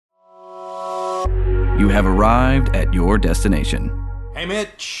You have arrived at your destination. Hey,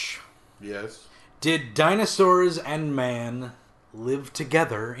 Mitch. Yes. Did dinosaurs and man live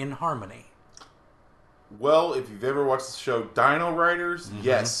together in harmony? Well, if you've ever watched the show Dino Riders,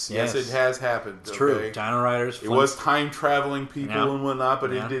 yes, it has happened. It's true. Dino Riders. It was time-traveling people and whatnot,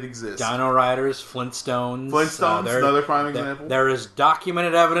 but it did exist. Dino Riders, Flintstones. Another prime example. There is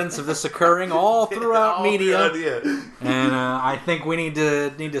documented evidence of this occurring all throughout media. And I think we need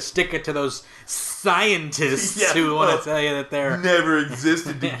to stick it to those scientists who want to tell you that they're... never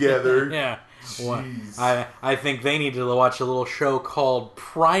existed together. Yeah. Well, I think they need to watch a little show called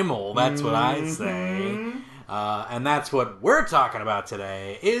Primal. That's what I say. And that's what we're talking about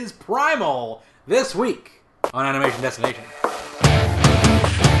today, is Primal, this week on Animation Destination.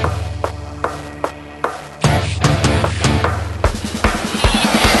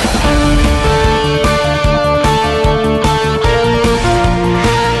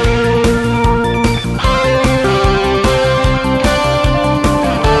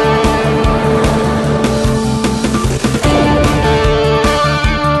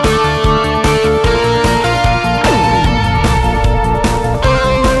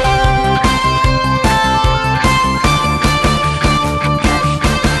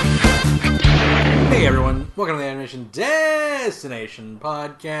 Welcome to the Animation Destination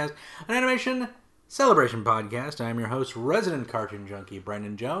Podcast, an animation celebration podcast. I'm your host, resident cartoon junkie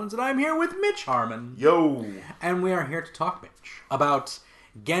Brendan Jones, and I'm here with Mitch Harmon. Yo! And we are here to talk, Mitch, about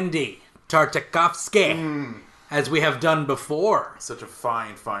Genndy Tartakovsky, as we have done before. Such a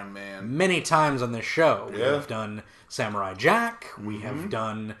fine man. Many times on this show. We have done Samurai Jack, we have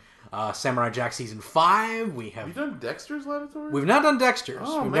done... Samurai Jack Season 5. Have you done Dexter's Laboratory? We've not done Dexter's.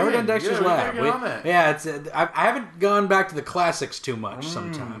 We've never done Dexter's Lab. I haven't gone back to the classics too much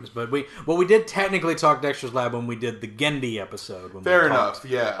sometimes, but we did technically talk Dexter's Lab when we did the Genndy episode. When Fair we enough,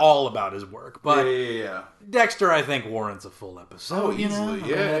 all about his work. But yeah. Dexter, I think, warrants a full episode. Oh, easily.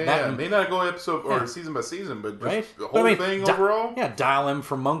 That may not go episode or season by season, but just the whole thing overall. Yeah, Dial M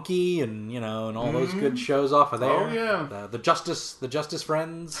for Monkey, and all those good shows off of there. Oh yeah, the Justice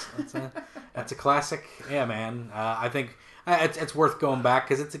Friends. That's a classic. Yeah, man. I think it's worth going back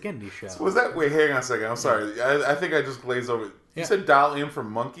because it's a Genndy show. So was that? Wait, hang on a second. I'm sorry. I think I just glazed over. You said Dial M for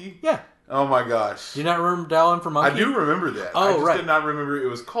Monkey? Yeah. Oh my gosh. Do you not remember Dial M for Monkey? I do remember that. Oh, I just did not remember it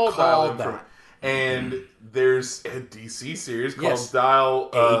was called Dial M for. And there's a DC series called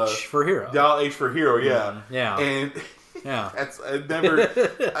Dial H for Hero. Dial H for Hero, yeah. Yeah. And I've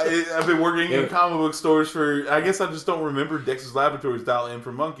been working in comic book stores for, I guess I just don't remember Dexter's Laboratory's Dial M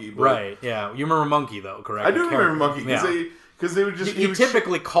for Monkey. But right, yeah. You remember Monkey, though, correct? I do remember Monkey, because they would just... You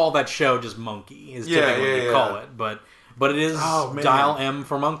typically call that show just Monkey, is typically what you call it, but it is Dial M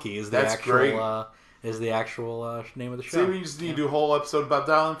for Monkey is the actual... Is the actual name of the show. See, we just need to do a whole episode about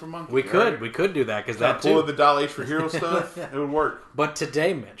Dial M for Monkey. We could do that, because that too. Pull the Dial H for Hero stuff, it would work. But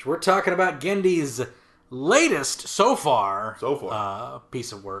today, Mitch, we're talking about Genndy's latest, so far,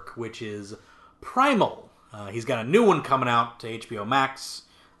 piece of work, which is Primal. He's got a new one coming out to HBO Max.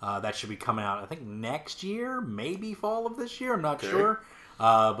 That should be coming out, I think, next year, maybe fall of this year. I'm not sure.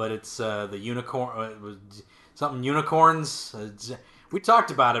 But it's the unicorn, something unicorns. We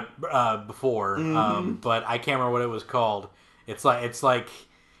talked about it before, but I can't remember what it was called. It's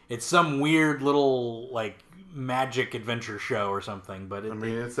some weird little magic adventure show or something. But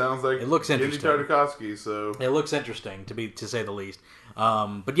it sounds like it looks interesting. Genndy Tartakovsky, so it looks interesting to say the least.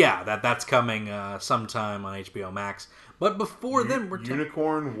 But yeah, that's coming sometime on HBO Max. But before then, we're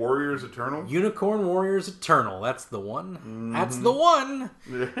Unicorn Warriors Eternal. Unicorn Warriors Eternal. That's the one. That's the one.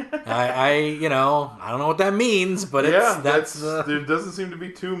 I don't know what that means, but that's there doesn't seem to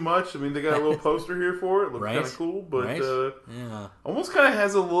be too much. I mean, they got a little poster here for it. It looks kind of cool, but almost kind of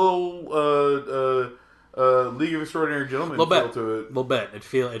has a little League of Extraordinary Gentlemen feel to it. A little bit. It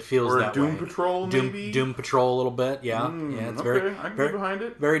feels or that Doom way. Patrol, maybe? Doom Patrol a little bit, yeah. It's I can get behind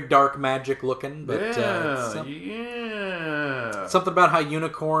it. Very dark magic looking, but something about how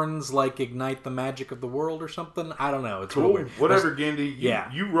unicorns ignite the magic of the world or something. I don't know. It's cool. Weird. Whatever, Genndy.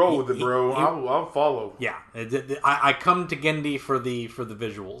 You roll with it, bro. I'll follow. Yeah, I come to Genndy for the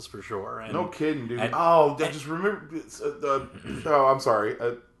visuals for sure. And, no kidding, dude. I just remember. I'm sorry.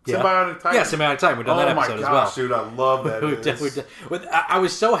 Symbiotic Titan. Yeah, Symbiotic Titan. We've done that episode as well. Oh my gosh, dude, I love that. I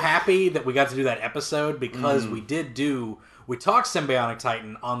was so happy that we got to do that episode because we talked Symbiotic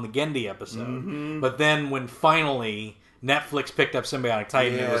Titan on the Genndy episode, but then when finally Netflix picked up Symbiotic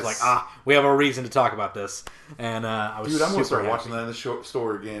Titan, it was like, we have a reason to talk about this. And I was I'm going to start happy. watching that in the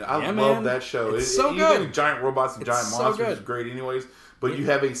store again. I love that show. It's so good. Giant robots and giant monsters is great anyways. but you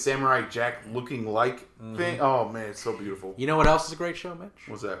have a Samurai Jack looking like thing. Oh man, it's so beautiful. You know what else is a great show, Mitch?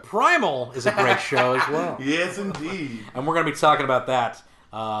 What's that? Primal is a great show as well. Yes, indeed. And we're going to be talking about that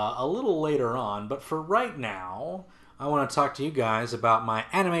a little later on. But for right now, I want to talk to you guys about my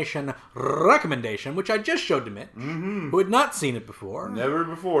animation recommendation, which I just showed to Mitch, who had not seen it before. Never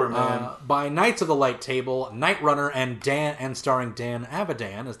before, man. By Knights of the Light Table, Night Runner, and starring Dan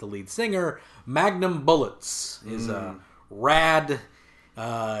Avidan as the lead singer. Magnum Bullets is a rad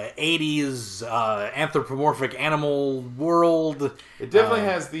 80s anthropomorphic animal world. It definitely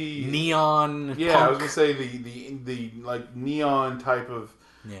has the neon. Yeah, punk. I was gonna say the like neon type of.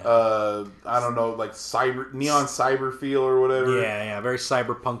 Yeah. I don't know, like neon cyber feel or whatever. Yeah, very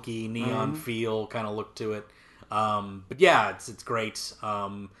cyberpunky neon feel kind of look to it. But yeah, it's great.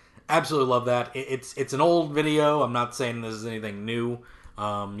 Absolutely love that. It's an old video. I'm not saying this is anything new.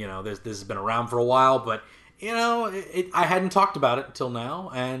 This has been around for a while, but I hadn't talked about it until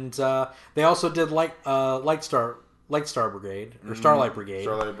now. And they also did Light Star Brigade or Starlight Brigade,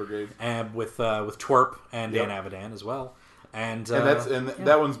 and with Twerp and Dan Avidan as well. And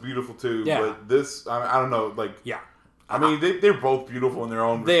that one's beautiful too. Yeah. But this, I don't know, like I mean, they're both beautiful in their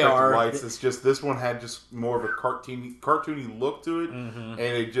own respective lights. It's just this one had just more of a cartoony look to it, and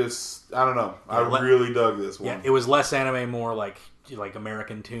it just I don't know. I really dug this one. Yeah, it was less anime, more like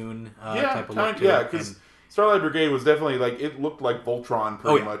American Toon type of look. Because Starlight Brigade was definitely like it looked like Voltron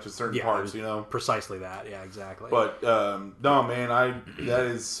pretty much at certain parts, precisely that. Yeah, exactly. But no, man, I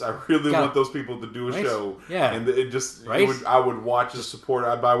really want those people to do a show. Yeah, and it just I would watch and support.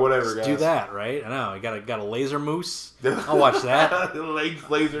 I'd buy whatever. Guys. Do that, right? I know. You got a laser moose. I'll watch that.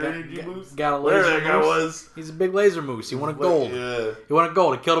 Laser energy moose. Got a laser moose. Where that guy was? He's a big laser moose. He wanted gold. Yeah, he wanted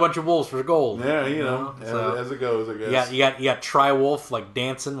gold. He killed a bunch of wolves for gold. Yeah, as it goes, I guess. You got Tri-Wolf like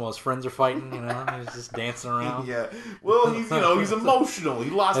dancing while his friends are fighting. He's just dancing around. Yeah. Well, he's emotional.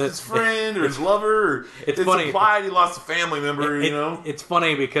 He lost his friend or his lover. Or it's funny. Implied he lost a family member. It's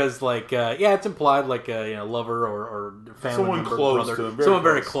funny because it's implied like a lover or family someone member, close brother, to him,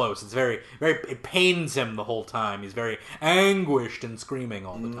 very close. It's very it pains him the whole time. He's very anguished and screaming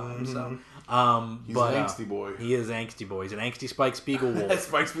all the time. So. He's an angsty boy. He is an angsty boy. He's an angsty Spike Spiegel wolf.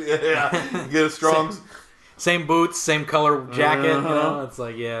 Spike Spiegel, yeah. You get a strong... Same boots, same color jacket. It's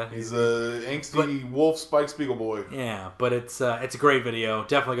like he's a angsty wolf Spike Spiegel boy. Yeah, but it's a great video.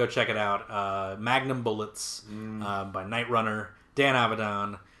 Definitely go check it out. Magnum Bullets by Night Runner, Dan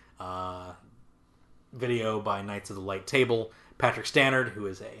Avidan. Video by Knights of the Light Table. Patrick Stannard, who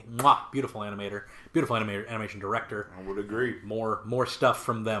is a beautiful animation director. I would agree. More stuff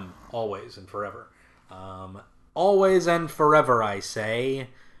from them, always and forever. Always and forever, I say.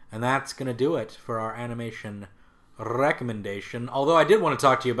 And that's going to do it for our animation recommendation. Although I did want to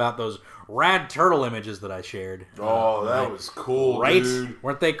talk to you about those rad turtle images that I shared. Oh, that was cool, right? Dude.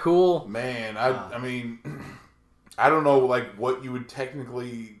 Weren't they cool? Man, I mean, I don't know, like, what you would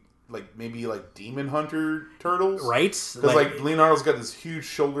technically... Like maybe like Demon Hunter turtles, right? Because like Leonardo's got this huge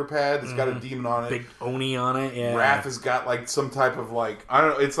shoulder pad that's got a demon on it, big Oni on it. Yeah, Raph has got like some type of like I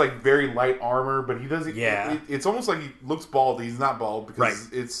don't know. It's like very light armor, but he doesn't. Yeah, it's almost like he looks bald. He's not bald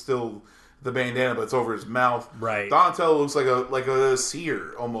because it's still the bandana, but it's over his mouth. Right. Donatello looks like a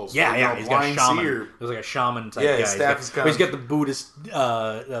seer almost. Yeah, he's got a shaman. Seer. He looks like a shaman type guy. His staff is kind of. He's got the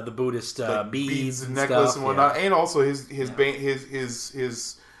Buddhist like beads and necklace and whatnot, and also his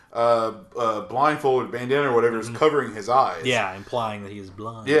blindfolded bandana or whatever is covering his eyes. Yeah, implying that he is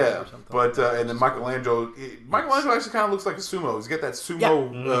blind. Yeah, or something but and then Michelangelo actually kind of looks like a sumo. He's got that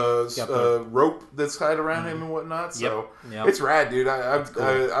sumo rope that's tied around him and whatnot. So it's rad, dude.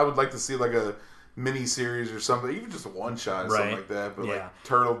 I would like to see like a mini series or something, even just a one shot or something like that. But like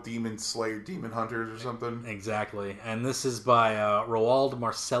Turtle Demon Slayer, Demon Hunters or something. Exactly. And this is by Roald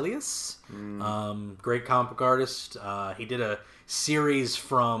Marselius, great comic book artist. He did a series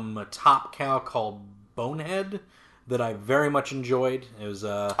from Top Cow called Bonehead that I very much enjoyed. It was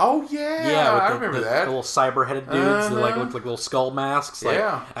I remember that. The little cyber-headed dudes that like looked like little skull masks.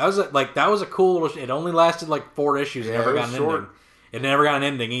 That was a cool little. It only lasted like 4 issues. It never got an ending. It never got an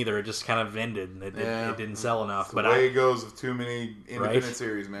ending either. It just kind of ended. It didn't sell enough. It's the way it goes with too many independent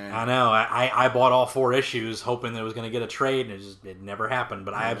series, man. I know. I bought all 4 issues hoping that it was going to get a trade, and it never happened.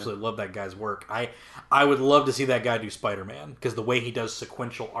 But I absolutely love that guy's work. I would love to see that guy do Spider-Man, because the way he does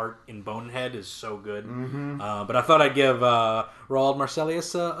sequential art in Bonehead is so good. But I thought I'd give Roald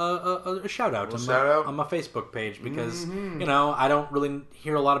Marselius a shout-out on my Facebook page, because I don't really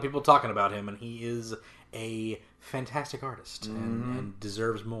hear a lot of people talking about him, and he is a fantastic artist and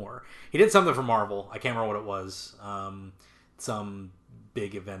deserves more. He did something for Marvel. I can't remember what it was. Some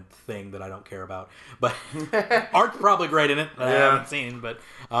big event thing that I don't care about. But art's probably great in it that I haven't seen. But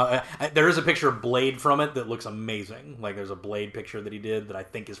there is a picture of Blade from it that looks amazing. Like, there's a Blade picture that he did that I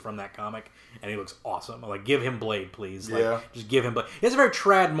think is from that comic, and he looks awesome. I'm like, give him Blade, please. Like, just give him Blade. He has a very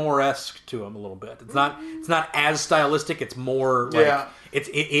Trad Moore-esque to him a little bit. It's not as stylistic. It's more like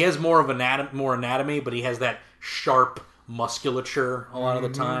he has more of anatomy, but he has that sharp musculature a lot of the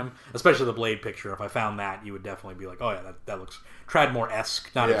time, especially the Blade picture. If I found that, you would definitely be like, oh yeah, that looks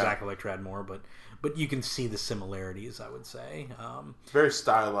Tradmore-esque. Not exactly like Tradmore, but you can see the similarities, I would say. Very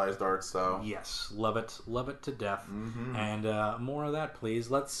stylized art style. Yes, love it to death. And more of that, please.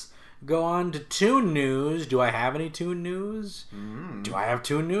 Let's go on to Toon News. Do I have any Toon News? Do I have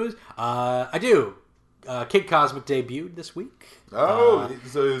Toon News? I do. Kid Cosmic debuted this week. Oh,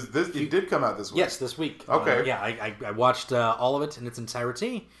 so it did come out this week? Yes, this week. Okay. I watched all of it in its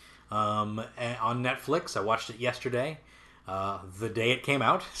entirety on Netflix. I watched it yesterday, the day it came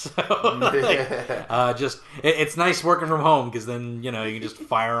out. So, it's nice working from home because then, you can just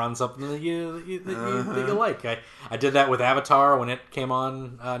fire on something that you like. I did that with Avatar when it came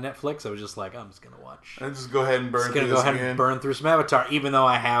on Netflix. I was just like, I'm just going to watch. And just go ahead and burn through this again. Burn through some Avatar, even though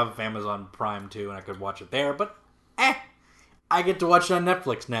I have Amazon Prime too, and I could watch it there. But, I get to watch it on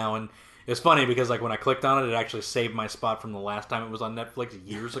Netflix now, and it's funny because like when I clicked on it, it actually saved my spot from the last time it was on Netflix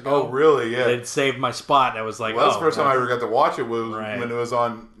years ago. Oh, really? Yeah. It saved my spot. I was like, that's the first time I ever got to watch it was when it was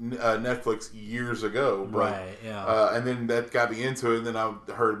on Netflix years ago. But, right. Yeah. And then that got me into it, and then I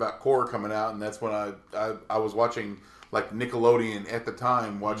heard about Korra coming out, and that's when I was watching like Nickelodeon at the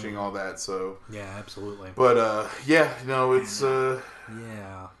time, watching all that. So yeah, absolutely. But it's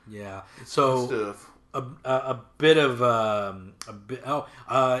yeah. So. Stuff.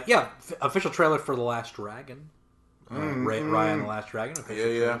 Official trailer for The Last Dragon. Raya and the Last Dragon. Official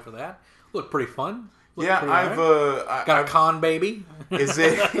trailer for that. Looked pretty fun. I've got a Con baby. Is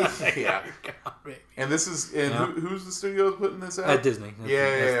it? Yeah. And this is who's the studio putting this out? At Disney.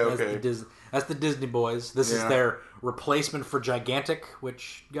 Okay. That's the Disney boys. This is their replacement for Gigantic,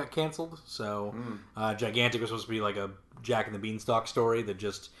 which got canceled. So Gigantic was supposed to be like a Jack and the Beanstalk story that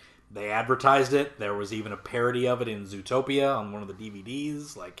just. They advertised it. There was even a parody of it in Zootopia on one of the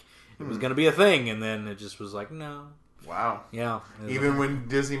DVDs. Like, it was going to be a thing, and then it just was like, no. Wow. Yeah. Even when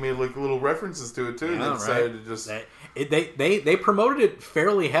Disney made like little references to it too, they decided to just they promoted it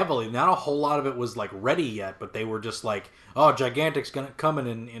fairly heavily. Not a whole lot of it was like ready yet, but they were just like, oh, Gigantic's gonna come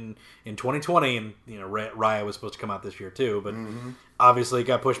in 2020, and Raya was supposed to come out this year too, but obviously it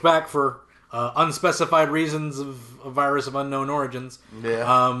got pushed back for. Unspecified reasons of a virus of unknown origins. Yeah.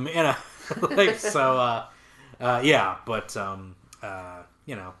 But it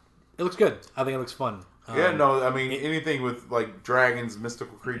looks good. I think it looks fun. Anything with like dragons,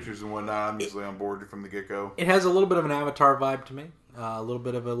 mystical creatures, and whatnot, I'm usually on board from the get-go. It has a little bit of an Avatar vibe to me. A little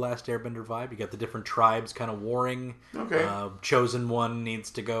bit of a Last Airbender vibe. You got the different tribes kind of warring. Okay. Chosen one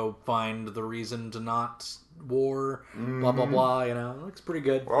needs to go find the reason to not war. Blah blah blah. It looks pretty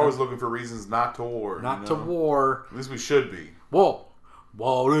good. We're always looking for reasons not to war. To war. At least we should be. War.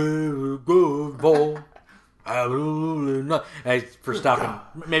 Absolutely not. For stopping,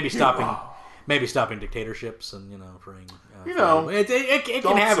 maybe stopping dictatorships and freeing. It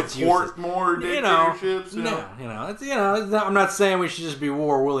can have its uses. More dictatorships. I'm not saying we should just be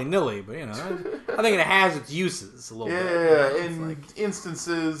war willy nilly, but I think it has its uses a little bit. Yeah, in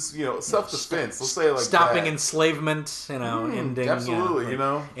instances, self-defense. Let's say like stopping enslavement. Ending absolutely.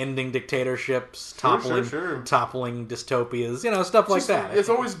 Ending dictatorships, toppling dystopias. Stuff like that. It's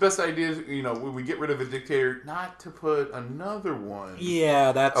always the best idea. When we get rid of a dictator, not to put another one.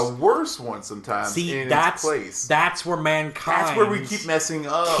 Yeah, that's a worse one sometimes. See, in that's its place. That's where mankind. That's where we keep messing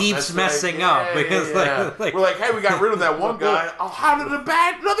up. Because we're like, hey, we got rid of that one guy. Oh, how did another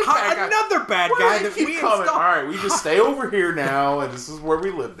bad guy that we installed? All right, we just stay over here now, and this is where we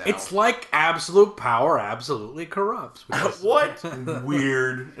live now. It's like absolute power absolutely corrupts. What?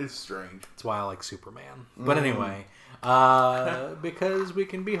 Weird. It's strange. That's why I like Superman. But anyway, because we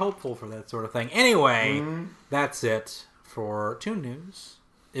can be hopeful for that sort of thing. Anyway, that's it for Toon News.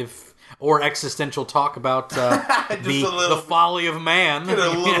 Or existential talk about the folly of man. Get a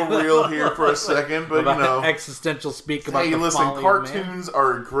little real here for a second, but existential speak about. Hey, the listen, folly cartoons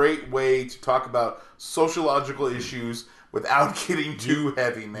are a great way to talk about sociological issues without getting too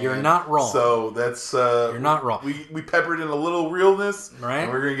heavy, man. You're not wrong. So that's you're not wrong. We peppered in a little realness, right?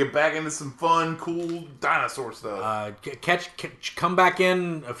 And we're gonna get back into some fun, cool dinosaur stuff. Come back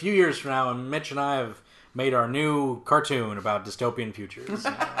in a few years from now, and Mitch and I have made our new cartoon about dystopian futures.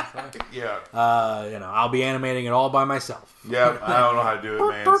 Yeah. I'll be animating it all by myself. Yeah, I don't know how to do it,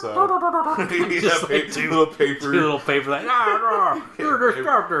 man. So Just like two little paper,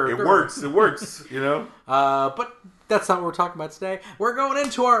 it works. It works. But that's not what we're talking about today. We're going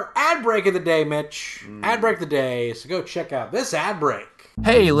into our ad break of the day, Mitch. Ad break of the day. So go check out this ad break.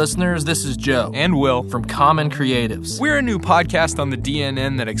 Hey listeners, this is Joe and Will from Common Creatives. We're a new podcast on the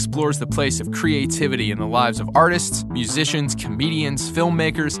DNN that explores the place of creativity in the lives of artists, musicians, comedians,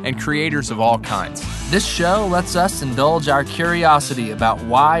 filmmakers, and creators of all kinds. This show lets us indulge our curiosity about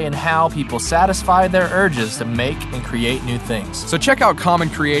why and how people satisfy their urges to make and create new things. So check out Common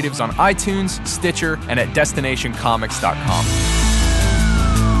Creatives on iTunes, Stitcher, and at DestinationComics.com.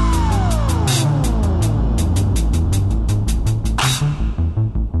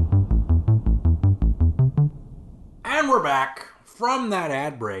 And we're back from that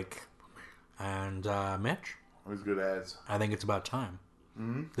ad break. And, Mitch? Always good ads. I think it's about time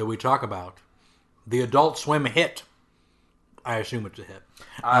that we talk about the Adult Swim hit. I assume it's a hit.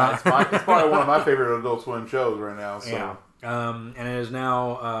 It's probably one of my favorite Adult Swim shows right now. So. Yeah. And it is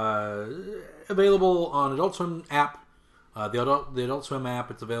now available on Adult Swim app. The Adult Swim app,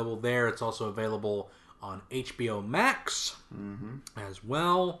 it's available there. It's also available on HBO Max as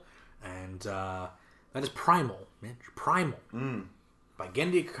well. And that is Primal, Mitch. Primal. By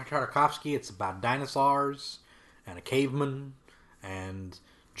Genndy Tartakovsky. It's about dinosaurs and a caveman and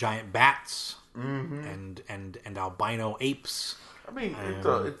giant bats and albino apes. I mean,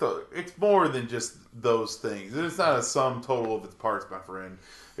 it's more than just those things. It's not a sum total of its parts, my friend.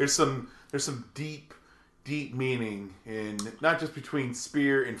 There's some deep meaning in not just between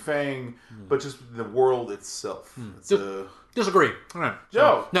Spear and Fang, but just the world itself. Disagree. All right.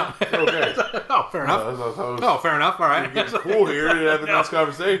 Joe. No. Okay. Oh, fair enough. Fair enough. All right. It's cool here to have a nice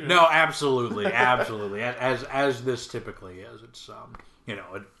conversation. No, absolutely. As this typically is. It's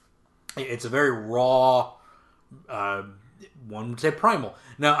it's a very raw. One would say primal.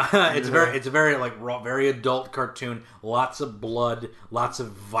 No, it's a very like raw, very adult cartoon. Lots of blood, lots of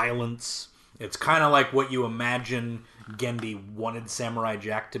violence. It's kind of like what you imagine Genndy wanted Samurai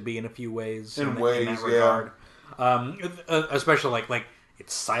Jack to be in a few ways. In that regard. Especially like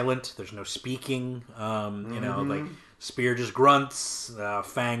it's silent. There's no speaking. Like Spear just grunts.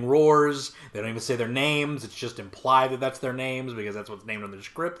 Fang roars. They don't even say their names. It's just implied that that's their names because that's what's named on their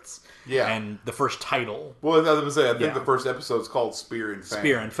scripts. Yeah. And the first title. Well, I was going to say, I think the first episode is called Spear and Fang.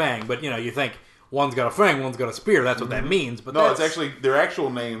 Spear and Fang. But, you think one's got a fang, one's got a spear. That's what that means. But no, it's actually, their actual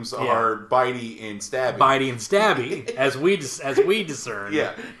names are Bitey and Stabby. Bitey and Stabby, as we discern.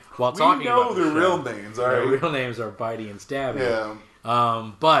 Yeah. While talking about their real names, all right? Their real names are Bitey and Stabby.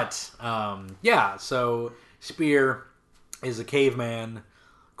 Yeah. So Spear is a caveman,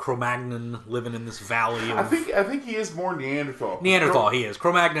 Cro-Magnon, living in this valley. I think he is more Neanderthal. He is.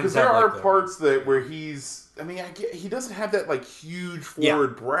 Cro-Magnon. Because there are parts where he's. I mean, he doesn't have that like huge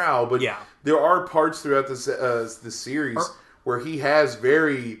forward brow, but there are parts throughout this series where he has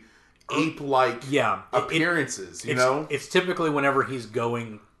very ape-like appearances. It's typically whenever he's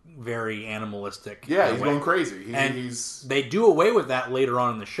going very animalistic. Yeah, he's going crazy. They do away with that later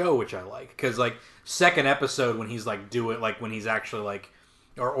on in the show, which I like because like second episode when he's like when he's actually like,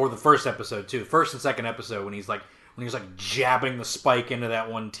 or the first episode too, first and second episode when he's like jabbing the spike into that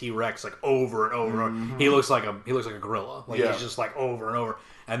one T-Rex like over and over. He looks like a gorilla. Like he's just like over and over.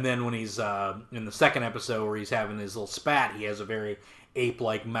 And then when he's in the second episode where he's having his little spat, he has a very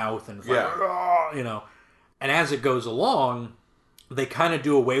ape-like mouth and And as it goes along, they kind of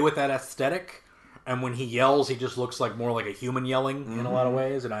do away with that aesthetic. And when he yells, he just looks like more like a human yelling in a lot of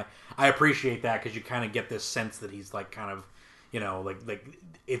ways. And I appreciate that because you kind of get this sense that he's like kind of, like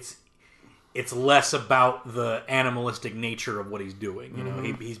it's less about the animalistic nature of what he's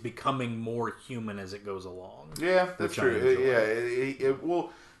doing. He's becoming more human as it goes along. Yeah, that's true.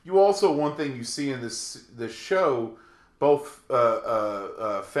 Well, you also, one thing you see in this show, both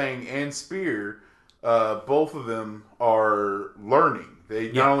Fang and Spear, both of them are learning.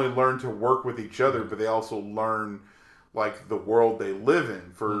 They not only learn to work with each other, but they also learn like the world they live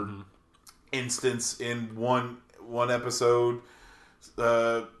in. For instance, in one episode,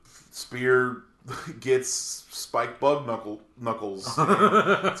 Spear gets spiked bug knuckles.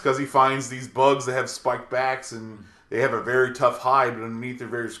 It's because he finds these bugs that have spiked backs and they have a very tough hide, but underneath they're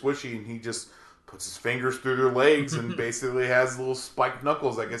very squishy, and he just puts his fingers through their legs and basically has little spiked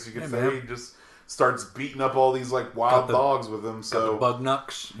knuckles, I guess you could say. He just starts beating up all these like wild dogs with them. So bug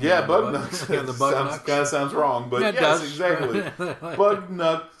knucks. Yeah, bug knucks. The bug knucks. Kind of sounds wrong, but yes, exactly. Bug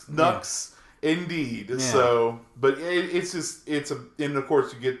knucks. Indeed. Yeah. So, but and of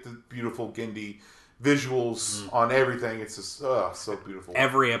course you get the beautiful Genndy visuals on everything. It's just so beautiful.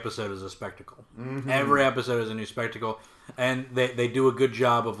 Every episode is a spectacle. Every episode is a new spectacle, and they do a good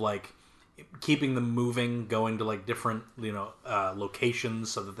job of like keeping them moving, going to like different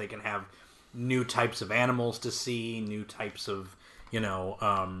locations so that they can have new types of animals to see, new types of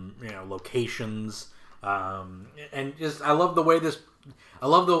locations, and just I love the way this. I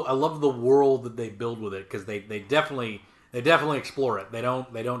love the world that they build with it because they definitely explore it. They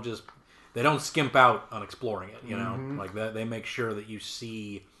don't skimp out on exploring it. Like that they make sure that you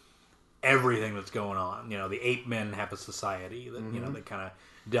see everything that's going on. The ape men have a society that they kind of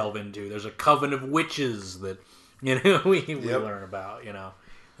delve into. There's a coven of witches that we learn about.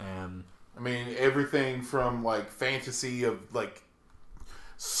 And I mean everything from like fantasy of like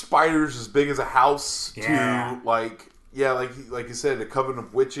spiders as big as a house to like you said, a coven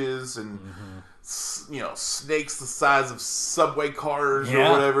of witches and snakes the size of subway cars or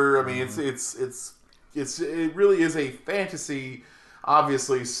whatever. I mean, it really is a fantasy,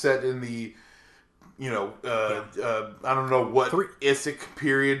 obviously set in the I don't know what Isic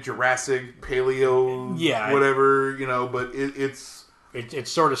period, Jurassic, Paleo, whatever, but it's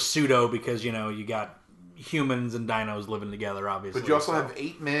sort of pseudo because you got humans and dinos living together, obviously. But you also have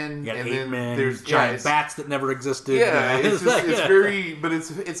ape men. You got and ape then men, there's giant bats that never existed. Yeah, it's very, but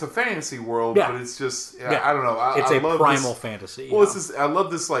it's a fantasy world. Yeah. But it's just, I don't know. It's a primal fantasy. Well, I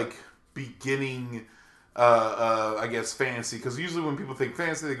love this like beginning, I guess, fantasy because usually when people think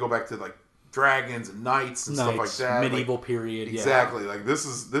fantasy, they go back to like dragons and knights and stuff like that, medieval period. Exactly. Like this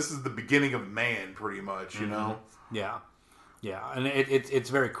is the beginning of man, pretty much. Yeah, and it's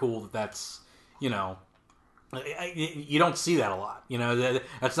very cool that's you don't see that a lot.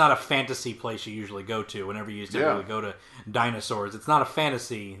 That's not a fantasy place you usually go to whenever you typically go to dinosaurs. It's not a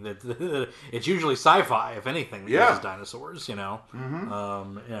fantasy. It's usually sci-fi, if anything, that uses dinosaurs. So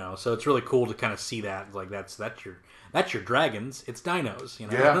it's really cool to kind of see that. It's like that's your dragons. It's dinos.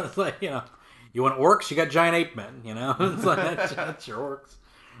 It's like you want orcs? You got giant ape men. It's like that's your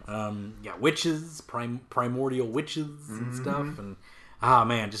orcs. Witches, primordial witches and stuff, and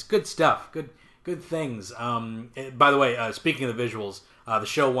man, just good stuff. Good things. By the way, speaking of the visuals, the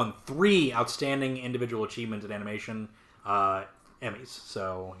show won 3 outstanding individual achievements in animation Emmys.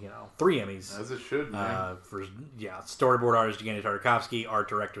 So 3 Emmys. As it should. For storyboard artist Evgeny Tartakovsky, art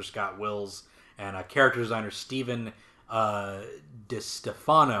director Scott Wills, and character designer Steven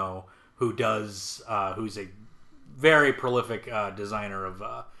DiStefano, who's a very prolific designer of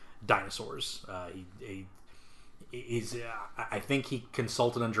dinosaurs. He's I think he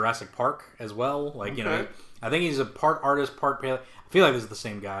consulted on Jurassic Park as well. Like I think he's a part artist, part paleo. I feel like this is the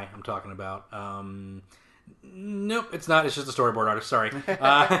same guy I'm talking about. Nope, it's not. It's just a storyboard artist. Sorry.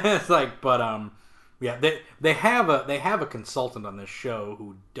 It's like, but they have a consultant on this show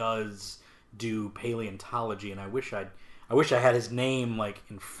who does do paleontology, and I wish I had his name like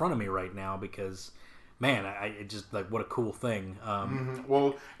in front of me right now because man, it just like what a cool thing.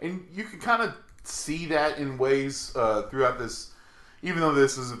 Well, and you can kind of see that in ways throughout this, even though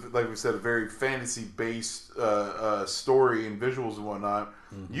this is, like we said, a very fantasy-based story and visuals and whatnot,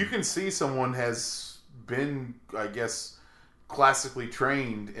 you can see someone has been, I guess, classically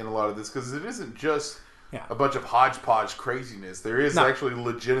trained in a lot of this, because it isn't just a bunch of hodgepodge craziness. There is actually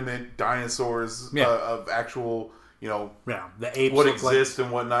legitimate dinosaurs of actual... the apes what exists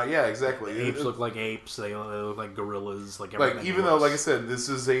and whatnot. Yeah, exactly. The apes look like apes. They look like gorillas. Like even though, like I said, this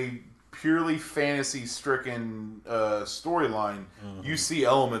is a purely fantasy-stricken storyline, you see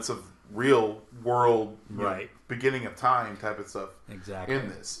elements of real world, beginning of time type of stuff in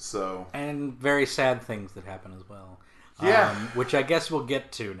this. So and very sad things that happen as well. Which I guess we'll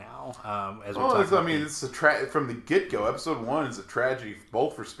get to now. As we're talking about it's from the get-go. Episode 1 is a tragedy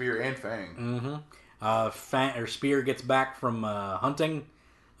both for Spear and Fang. Spear gets back from hunting.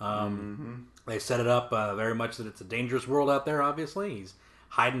 They set it up very much that it's a dangerous world out there. Obviously, he's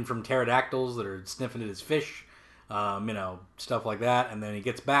hiding from pterodactyls that are sniffing at his fish, stuff like that. And then he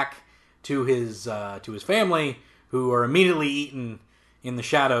gets back to his family, who are immediately eaten in the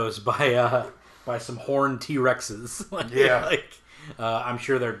shadows by some horned T-Rexes. I'm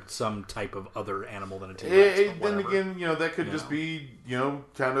sure they're some type of other animal than a T-Rex. Then again, that could just be,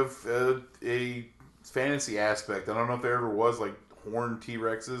 kind of a fantasy aspect. I don't know if there ever was like horned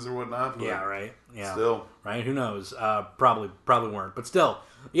T-Rexes or whatnot. But still, right? Who knows? Probably weren't, but still,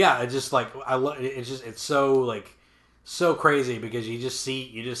 It's just like it's so like so crazy because you just see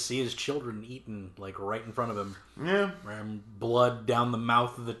his children eaten like right in front of him. Yeah, and blood down the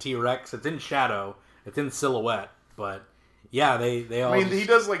mouth of the T-Rex. It's in shadow. It's in silhouette, but they all. I mean, he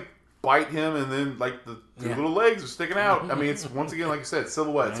does like bite him, and then like the two little legs are sticking out. I mean, it's once again, like you said,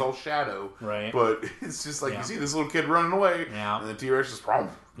 silhouette. Right. It's all shadow. Right. But it's just like you see this little kid running away, and the T-Rex just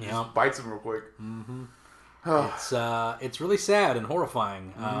bites him real quick. It's really sad and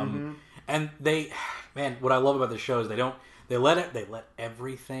horrifying. And what I love about this show is they let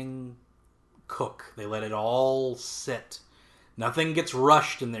everything cook. They let it all sit. Nothing gets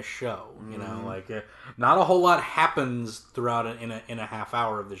rushed in this show, you know. Like not a whole lot happens throughout in a half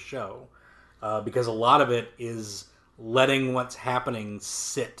hour of the show, because a lot of it is letting what's happening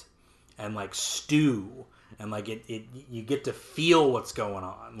sit and like stew, and like you get to feel what's going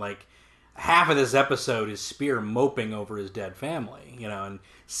on. Like half of this episode is Spear moping over his dead family, you know, and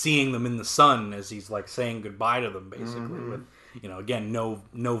seeing them in the sun as he's like saying goodbye to them, basically. With, you know, again,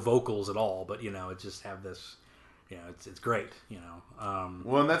 no vocals at all, but you know, it just have this. You know, it's great, you know.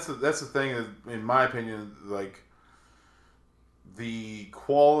 Well, and that's the thing, in my opinion, like, the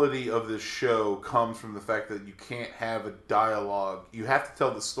quality of this show comes from the fact that you can't have a dialogue. You have to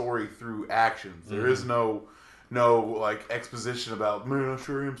tell the story through actions. There is no like exposition about, man, I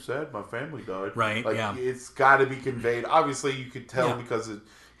sure am sad my family died. Right, like, it's got to be conveyed. Obviously, you could tell because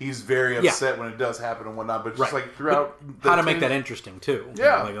he's very upset when it does happen and whatnot, but just like throughout... How to make that interesting, too.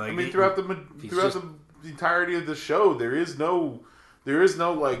 Yeah, you know, like, I mean, throughout the entirety of the show, there is no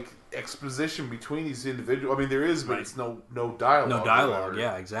like exposition between these individuals. I mean, there is, but it's no dialogue. No dialogue.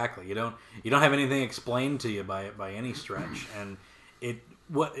 Yeah, exactly. You don't have anything explained to you by any stretch, and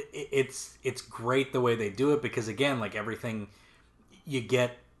it's great the way they do it, because again, like everything, you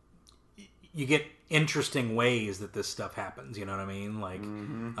get interesting ways that this stuff happens. You know what I mean? Like,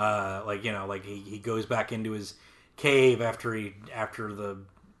 like, you know, like he goes back into his cave after the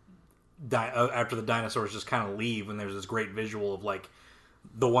dinosaurs just kind of leave, and there's this great visual of like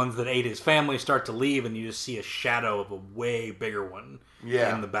the ones that ate his family start to leave, and you just see a shadow of a way bigger one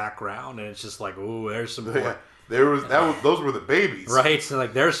in the background, and it's just like, ooh, there's some those were the babies, right? So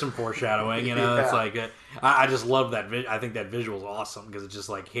like there's some foreshadowing, you know. It's like I just love that. I think that visual is awesome, because it's just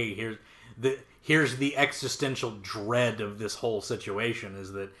like, hey, here's the existential dread of this whole situation,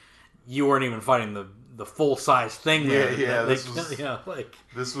 is that you weren't even fighting the full size thing there. This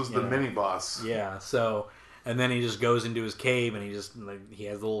was the mini boss. Yeah, so, and then he just goes into his cave, and he has the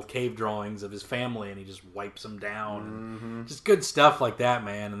little cave drawings of his family, and he just wipes them down. Just good stuff like that,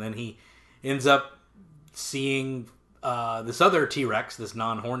 man. And then he ends up seeing this other T-Rex, this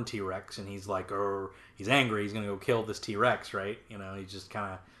non-horn T-Rex, and he's like, he's angry. He's gonna go kill this T-Rex, right? You know, he's just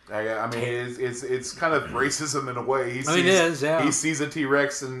kind of. I mean, it's kind of racism in a way. It is, yeah. He sees a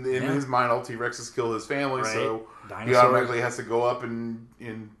T-Rex, and in his mind, all T-Rexes kill his family, so he automatically has to go up and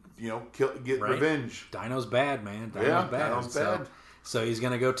you know, get revenge. Dino's bad, man. Dino's bad. So he's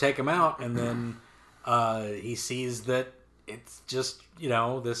gonna go take him out, and then he sees that it's just, you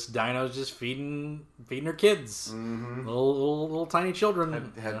know, this dino's just feeding her kids, little tiny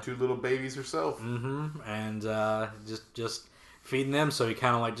children. Had two little babies herself, and just feeding them. So he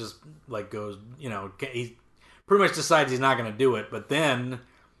kind of like just like goes, you know, he pretty much decides he's not going to do it. But then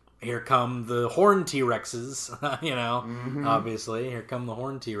here come the horn T-Rexes, you know, obviously here come the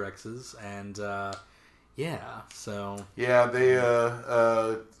horn T-Rexes, and so they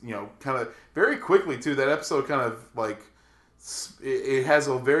you know, kind of very quickly too. That episode kind of like it has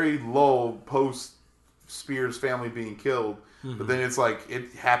a very low post Spear's family being killed, but then it's like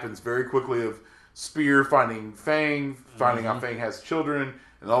it happens very quickly of Spear finding Fang, finding out Fang has children,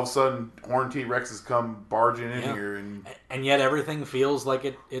 and all of a sudden horn T-Rexes come barging in here, and yet everything feels like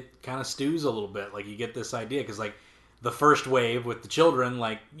it kind of stews a little bit. Like you get this idea, because like the first wave with the children,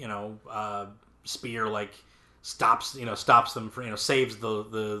 like, you know, Spear like stops them from, you know, saves the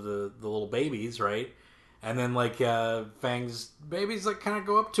little babies, right? And then like Fang's babies like kind of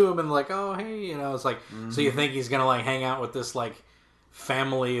go up to him and like, oh hey, you know, it's like, so you think he's gonna like hang out with this like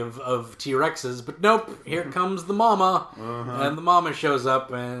family of T-Rexes, but nope, here comes the mama, and the mama shows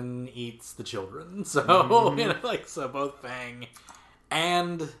up and eats the children. So you know, like, so both Fang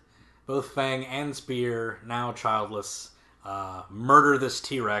and Spear, now childless, murder this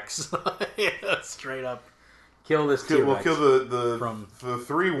T-Rex. Straight up kill this T-Rex. We'll kill the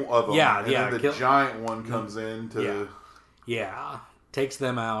three of them. And then the giant one comes in to takes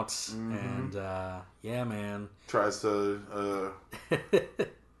them out, and man, tries to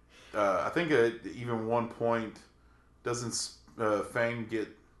I think at even one point doesn't Fang get,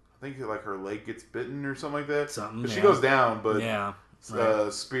 I think like her leg gets bitten or something like that. She goes down, but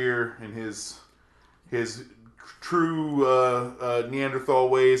Spear in his true Neanderthal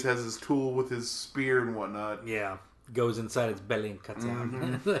ways has his tool with his spear and whatnot. Yeah, goes inside its belly and cuts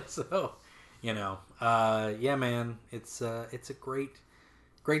out. So, you know, man, it's a great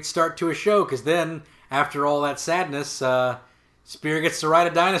great start to a show, because then, after all that sadness, Spear gets to ride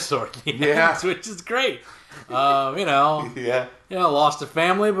a dinosaur. Which is great. Lost a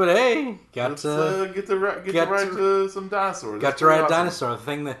family, but hey, get to ride some dinosaurs. Got to ride a dinosaur.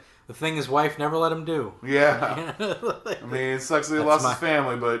 The thing his wife never let him do. Yeah. I mean, it sucks that he lost his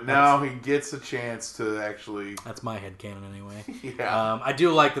family, but now he gets a chance to actually... That's my headcanon anyway. Yeah. I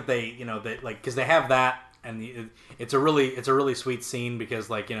do like that they, because they have that, and it's a really sweet scene,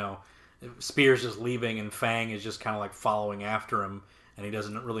 because, Spear's just leaving and Fang is just kind of, following after him, and he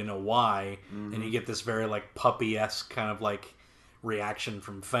doesn't really know why, and you get this very, puppy-esque kind of, reaction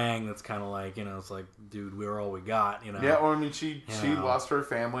from Fang that's kind of it's like, dude, we're all we got, Yeah, well, I mean, she lost her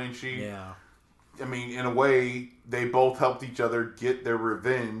family, and I mean, in a way, they both helped each other get their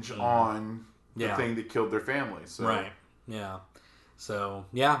revenge on the thing that killed their family. So. Right, yeah. So,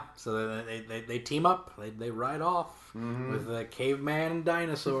 so they team up, they ride off with a caveman and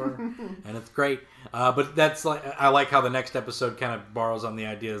dinosaur, and it's great. But that's I like how the next episode kind of borrows on the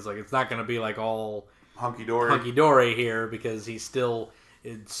idea, is it's not going to be all... hunky-dory here, because he still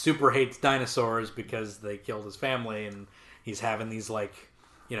super hates dinosaurs because they killed his family, and he's having these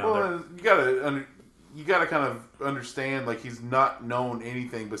you gotta kind of understand, he's not known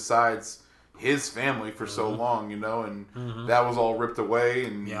anything besides his family for so long, and that was all ripped away,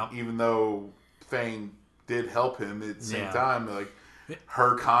 and even though Fang did help him at the same time,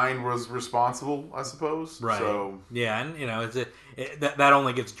 her kind was responsible, I suppose. Right. So and that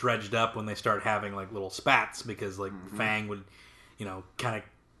only gets dredged up when they start having little spats, because Fang would, kind of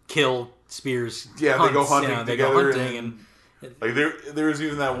kill Spear's. Yeah, hunts. They go hunting they together. Go hunting and there was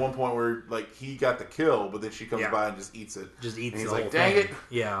even that one point where he got the kill, but then she comes by and just eats it. Just eats. And he's the whole dang thing. it!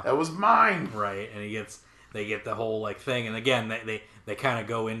 Yeah, that was mine. Right, and they get the whole thing, and again they kind of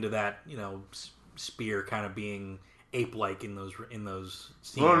go into that Spear kind of being ape-like in those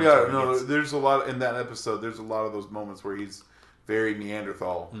scenes. There's a lot in that episode. There's a lot of those moments where he's very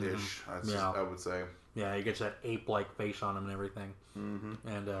Neanderthal-ish. I would say. Yeah, he gets that ape-like face on him and everything. Mm-hmm.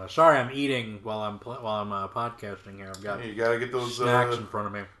 And sorry, I'm eating while I'm podcasting here. I've got you gotta get those snacks in front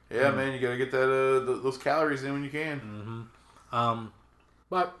of me. Yeah, man, you gotta get that those calories in when you can. Mm-hmm.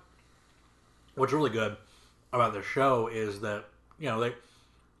 But what's really good about the show is that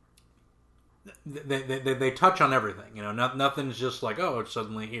they touch on everything. Nothing's just it's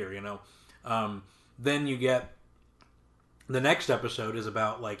suddenly here. Then you get the next episode is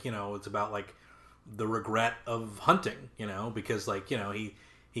about it's about the regret of hunting. Because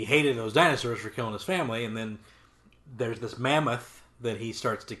he hated those dinosaurs for killing his family, and then there's this mammoth that he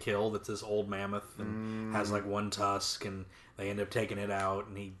starts to kill. That's this old mammoth and has one tusk, and they end up taking it out,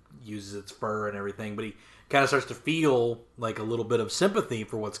 and he uses its fur and everything. But he kind of starts to feel a little bit of sympathy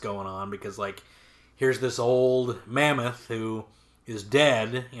for what's going on, because here's this old mammoth who is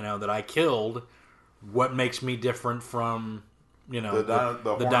dead, that I killed. What makes me different from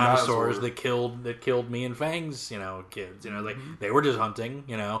the dinosaurs that killed me and Fang's kids? They were just hunting,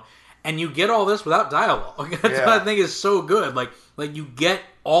 and you get all this without dialogue. That's what I think is so good. You get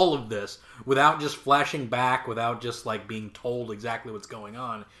all of this without just flashing back, without just being told exactly what's going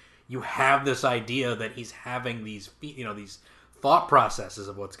on. You have this idea that he's having these thought processes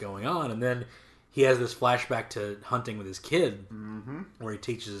of what's going on, and then he has this flashback to hunting with his kid, where he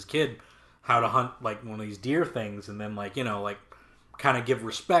teaches his kid how to hunt one of these deer things, and then kind of give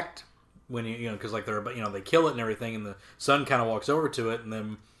respect when because they kill it and everything, and the son kind of walks over to it, and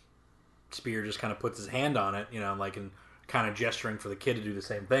then Spear just kind of puts his hand on it, and kind of gesturing for the kid to do the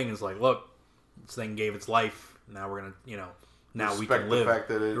same thing. It's look, this thing gave its life. Now we're gonna now we can live. The fact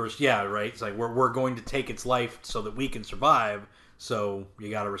that right. It's we're going to take its life so that we can survive. So you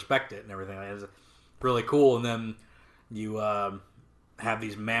got to respect it and everything. It's really cool. And then you have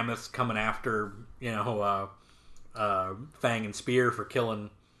these mammoths coming after Fang and Spear for killing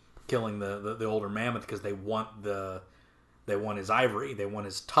the older mammoth, because they want his ivory, they want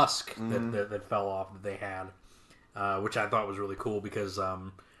his tusk that fell off that they had, which I thought was really cool, because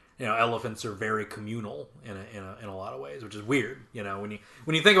elephants are very communal in a lot of ways, which is weird.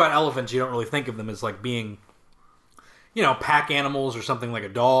 When you think about elephants, you don't really think of them as being pack animals or something like a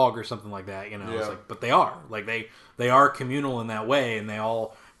dog or something like that. It's but they are they are communal in that way, and they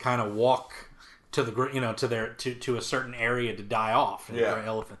all kind of walk to the to a certain area to die off.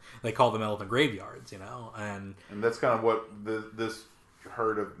 Elephant, they call them elephant graveyards. And that's kind of what this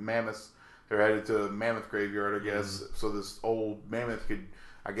herd of mammoths, they're headed to a mammoth graveyard, I guess, so this old mammoth could,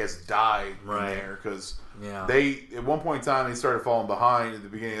 I guess, die in there, because they, at one point in time, they started falling behind. At the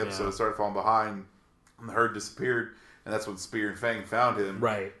beginning of the episode, started falling behind, and the herd disappeared, and that's when Spear and Fang found him.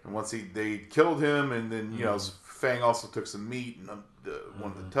 Right. And once they killed him, and then Fang also took some meat and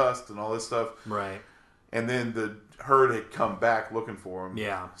one of the tusks and all this stuff. Right. And then the herd had come back looking for him.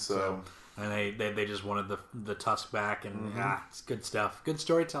 Yeah. So and they just wanted the tusk back, and it's good stuff. Good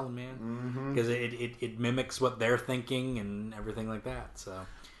storytelling, man. Because it mimics what they're thinking and everything like that. So,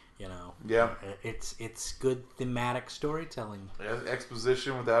 it's good thematic storytelling.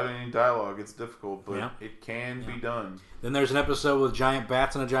 Exposition without any dialogue, it's difficult, but it can be done. Then there's an episode with giant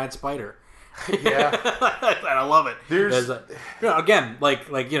bats and a giant spider. Yeah, and I love it. There's again,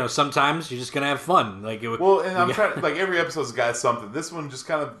 sometimes you're just gonna have fun. I'm trying. Like every episode's got something. This one just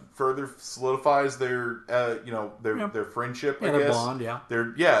kind of further solidifies their friendship. I guess. Their bond.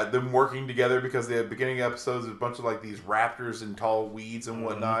 Yeah, them working together because the beginning episodes there's a bunch of like these raptors and tall weeds and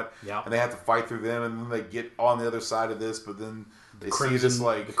whatnot. Yeah, and they have to fight through them, and then they get on the other side of this, but then. They see this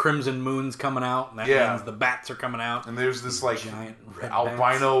the crimson moon's coming out, and that means the bats are coming out. And there's this giant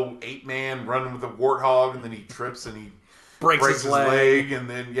albino ape man running with a warthog, and then he trips and he breaks his leg, and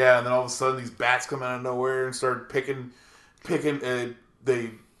then all of a sudden these bats come out of nowhere and start picking. They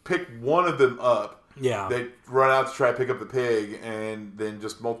pick one of them up. Yeah, they run out to try to pick up the pig, and then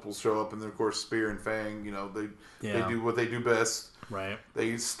just multiples show up, and then of course Spear and Fang, they do what they do best. Right.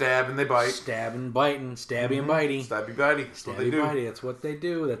 They stab and they bite. Stab and biting. Stabby and bitey. Stabby bitey. Stabby bitey. That's what they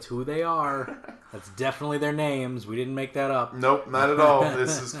do. That's who they are. That's definitely their names. We didn't make that up. Nope, not at all.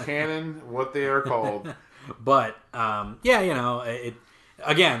 This is canon, what they are called. But, it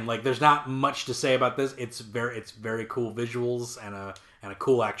again, there's not much to say about this. It's very cool visuals and a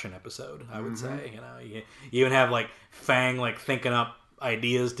cool action episode, I would say. You even have, Fang, thinking up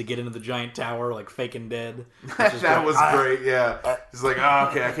ideas to get into the giant tower, faking dead. That was great, yeah. He's like,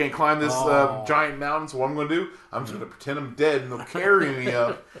 okay, I can't climb this giant mountain, so what I'm going to do, I'm just going to pretend I'm dead, and they'll carry me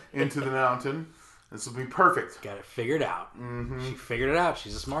up into the mountain. This will be perfect. Got it figured out. She figured it out.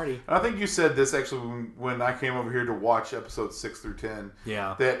 She's a smarty. I think you said this, actually, when I came over here to watch episodes 6 through 10.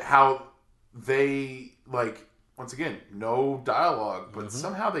 Yeah. That how they, once again, no dialogue, but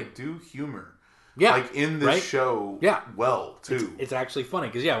somehow they do humor. Yeah, in this show, well too. It's actually funny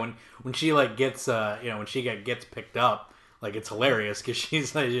because when she gets when she gets picked up, it's hilarious because she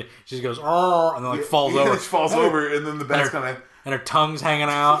goes oh and then falls over. She falls over and then the bat's kind of and her tongue's hanging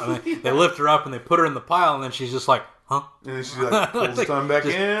out and they lift her up and they put her in the pile and then she's just like huh, and then she pulls her tongue back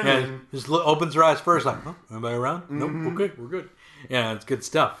in and just opens her eyes first huh, anybody around? Nope, okay, we're good. Yeah, it's good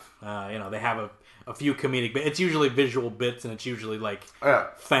stuff. They have a few comedic bits. It's usually visual bits, and it's usually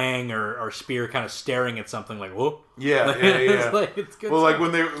Fang or Spear kind of staring at something whoop. Yeah. It's good. Well,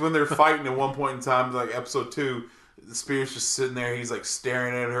 stuff. when they're fighting at one point in time, episode 2, the Spear's just sitting there. He's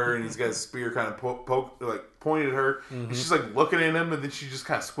staring at her, and he's got his spear kind of pointed at her. And she's looking at him, and then she just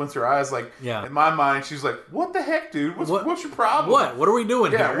kind of squints her eyes. In my mind, she's like, "What the heck, dude? What's your problem? What are we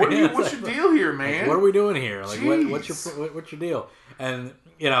doing here? What's your deal here, man? What are we doing here? What's your deal?" And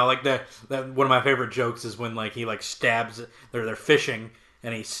that one of my favorite jokes is when he stabs. They're fishing,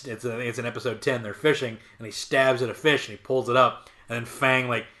 and it's in episode 10. They're fishing, and he stabs at a fish, and he pulls it up, and then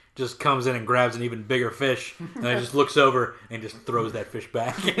Fang just comes in and grabs an even bigger fish, and he just looks over and just throws that fish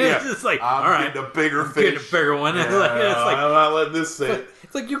back. It's just I'm all right, getting a bigger fish, getting a bigger one. Yeah, I'm not letting this sit.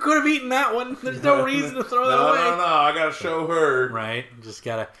 It's you could have eaten that one. There's no reason to throw that away. No, I gotta show her. Right, just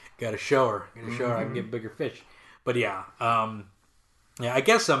gotta show her. Gotta show her I can get bigger fish. But I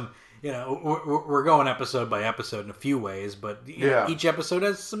guess we're going episode by episode in a few ways, but each episode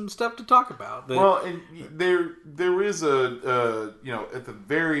has some stuff to talk about. And there is at the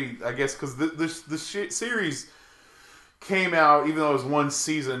very, I guess, because the series came out, even though it was one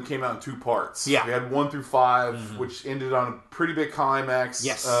season, came out in 2 parts. Yeah. We had 1 through 5, which ended on a pretty big climax.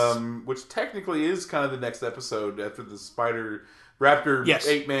 Yes. Which technically is kind of the next episode after the Raptor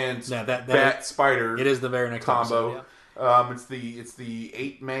 8-man bat spider. It is the very next combo. Episode, It's the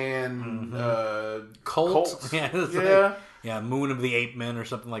 8-man cult. Yeah, Moon of the 8 Men or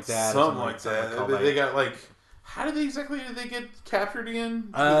something like that. Something like that. They got how did they get captured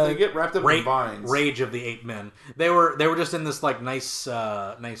again? They get wrapped up in vines. Rage of the 8 Men. They were just in this nice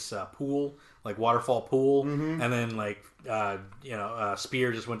pool, waterfall pool, and then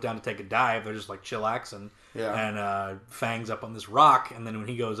Spear just went down to take a dive. They're just chillaxing, and Fang's up on this rock, and then when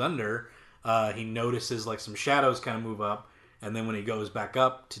he goes under. He notices some shadows kind of move up, and then when he goes back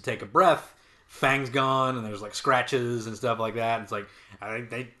up to take a breath, Fang's gone, and there's scratches and stuff like that. It's I think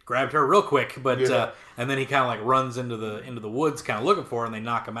they grabbed her real quick, but and then he kind of runs into the woods, kind of looking for her, and they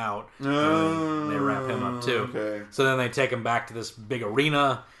knock him out. And they wrap him up too. Okay. So then they take him back to this big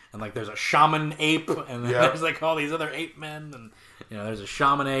arena, and there's a shaman ape, and then there's all these other ape men, and there's a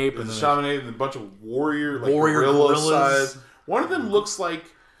shaman ape, and a shaman ape, and a bunch of warrior gorillas. Size. One of them looks like.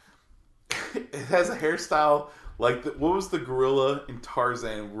 It has a hairstyle Like, what was the gorilla in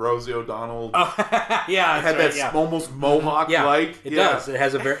Tarzan? Rosie O'Donnell. Oh, yeah, it had that almost mohawk-like. It does. It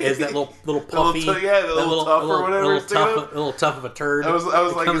has that little puffy, the little tough or whatever. A little tough of a turd. I was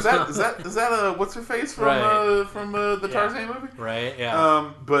like, is that a what's her face from the Tarzan movie? Right.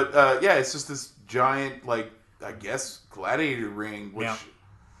 Yeah. But it's just this giant, like, I guess gladiator ring, which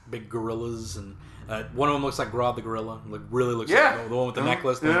big gorillas, and one of them looks like Grodd the gorilla. Really looks like the one with the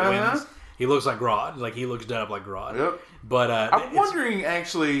necklace that wins. He looks like Grodd. Like, he looks dead up like Grodd. Yep. But I'm wondering,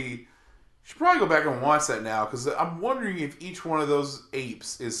 actually, should probably go back and watch that now, because I'm wondering if each one of those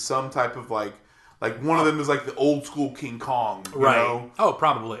apes is some type of, like one of them is like the old school King Kong, you know? Oh,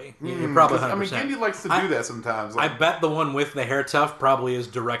 probably. You're probably 100%. I mean, Gendy likes to do that sometimes. I bet the one with the hair tuft probably is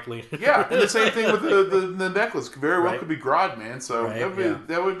directly. Yeah, and the same thing with the necklace. Very well could be Grodd, man. So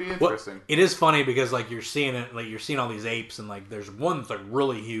that would be interesting. Well, it is funny because, like, you're seeing it, like, you're seeing all these apes, and, like, there's one that's, like,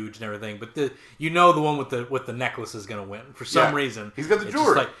 really huge and everything, but the one with the necklace is going to win for some reason. He's got the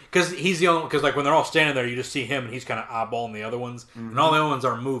jewelry. Because he's the only, because, like, when they're all standing there, you just see him, and he's kind of eyeballing the other ones, and all the other ones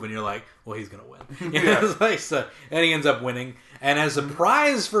aren't moving. You're like, well, he's going to win. And he ends up winning. And as a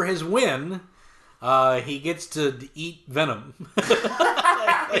prize for his win, he gets to eat venom.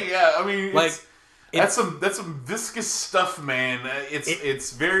 I mean, that's some viscous stuff, man.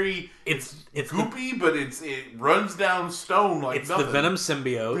 It's very goopy, but it runs down stone like nothing. It's the Venom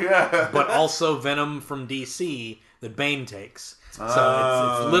symbiote, but also Venom from DC that Bane takes. So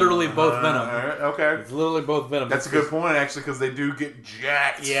it's literally both Venom. Okay. It's literally both Venom. That's a good point, actually, because they do get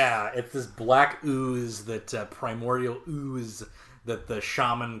jacked. Yeah, it's this black ooze, primordial ooze that the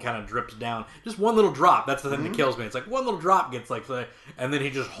shaman kind of drips down. Just one little drop. That's the thing that kills me. It's like one little drop gets like, and then he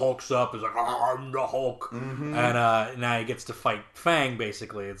just hulks up. He's like, I'm the Hulk. And now he gets to fight Fang,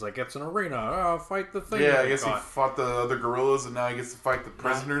 basically. It's like, it's an arena. Fight the thing. Yeah, I guess he fought the other gorillas, and now he gets to fight the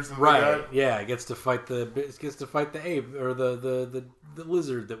prisoners. Right. Yeah, he gets to fight the ape, or the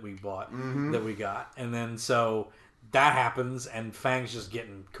lizard that we bought, that we got. And then so that happens, and Fang's just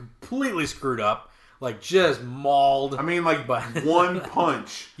getting completely screwed up. Like, just mauled. I mean, like, one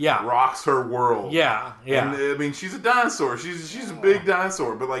punch rocks her world. Yeah. And, I mean, she's a dinosaur. She's a big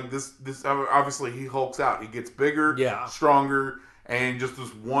dinosaur. But, like, this obviously, he hulks out. He gets bigger, stronger, and just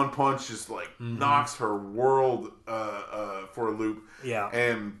this one punch just, like, knocks her world for a loop. Yeah.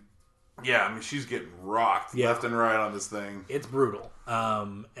 And, I mean, she's getting rocked left and right on this thing. It's brutal.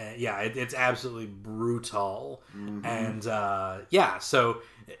 It's absolutely brutal. And, so...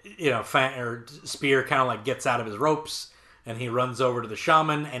 Spear kind of like gets out of his ropes, and he runs over to the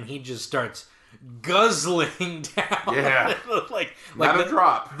shaman, and he just starts guzzling down. Yeah, like not a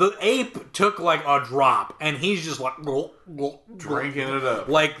drop. The ape took like a drop, and he's just like drinking it up,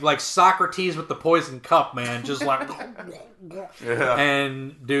 like Socrates with the poison cup, man. Just like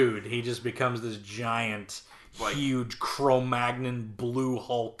and dude, he just becomes this giant, huge Cro-Magnon blue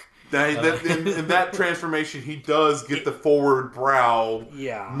Hulk. In that transformation, he does get the forward brow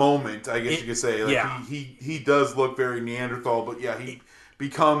moment, I guess you could say. Like he does look very Neanderthal, but he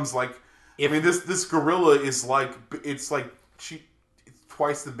becomes like. This gorilla is like it's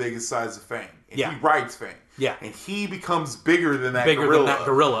twice the biggest size of Fang. And he rides Fang. Yeah, and he becomes bigger than that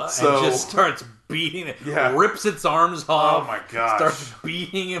gorilla. So, and just starts beating it. Yeah, rips its arms off. Oh my gosh! Starts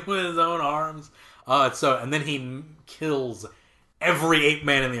beating it with his own arms. And then he kills every ape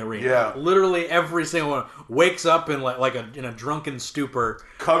man in the arena. Yeah. Literally every single one wakes up in in a drunken stupor.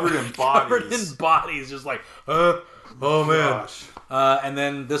 Covered in bodies. Just like, oh man. And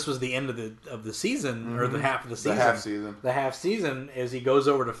then this was the end of the season, or the half of the season. The half season is he goes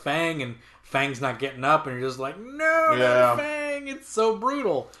over to Fang, and Fang's not getting up, and you're just like, no, not Fang. It's so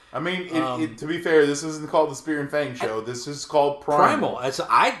brutal. I mean, to be fair, this isn't called the Spear and Fang show. This is called Primal. I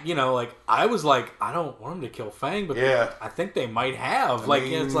was like, I don't want him to kill Fang, but I think they might have.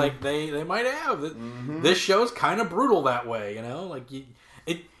 It's like they might have. This show's kind of brutal that way,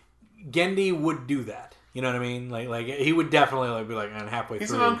 Gendy would do that. You know what I mean? Like he would definitely be like, and halfway through.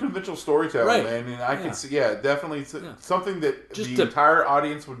 He's an unconventional storyteller, man, and I can see, definitely something that the entire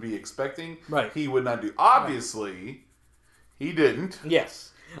audience would be expecting. Right, he would not do. Obviously, he didn't.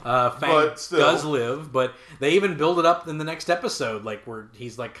 Yes, Fang does live, but they even build it up in the next episode, like where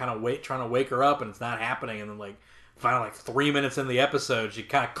he's like kind of trying to wake her up, and it's not happening, and then finally 3 minutes in the episode, she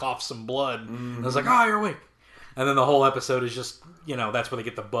kind of coughs some blood, and I was like, oh, you're awake, and then the whole episode is just that's where they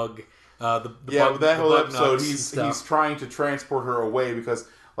get the bug. That whole episode, he's trying to transport her away because,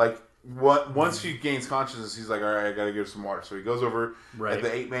 once she gains consciousness, he's like, all right, I gotta give her some water. So he goes over at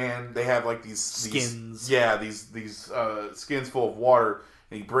the ape man. They have these skins. These skins full of water,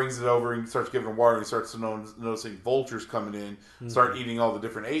 and he brings it over and starts giving her water. And he starts noticing vultures coming in, start eating all the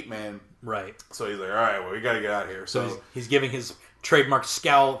different ape man. Right. So he's like, all right, well, we got to get out of here. So he's giving his trademark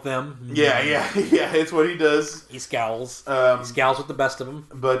scowl at them. Yeah. It's what he does. He scowls. He scowls with the best of them.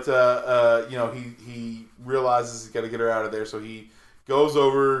 But he realizes he's got to get her out of there, so he goes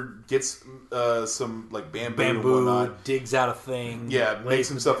over, gets some like bamboo and whatnot, digs out a thing. Yeah, makes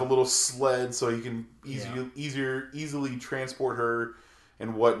himself a little sled so he can easily transport her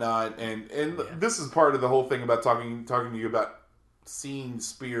and whatnot. And this is part of the whole thing about talking to you about seeing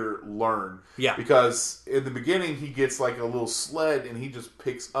Spear learn. Yeah. Because in the beginning he gets like a little sled and he just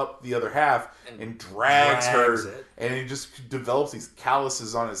picks up the other half and drags her it. and he just develops these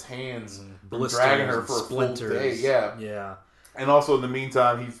calluses on his hands from Blisters dragging her for splinters. a full day. Yeah. Yeah. And also in the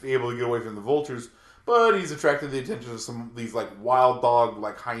meantime he's able to get away from the vultures, but he's attracted the attention of some of these like wild dog,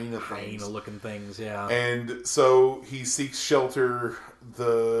 like hyena looking things, yeah. And so he seeks shelter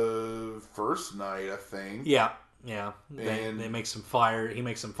the first night, I think. Yeah. Yeah, they make some fire. He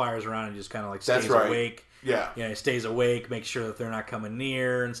makes some fires around and just kind of like stays awake. Yeah, he stays awake, makes sure that they're not coming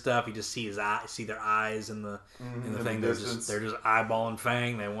near and stuff. You just see their eyes in the thing. They're just eyeballing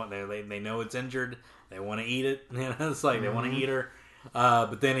Fang. They know it's injured. They want to eat it. It's like they want to eat her.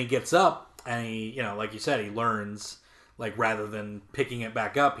 But then he gets up and he, like you said, he learns like rather than picking it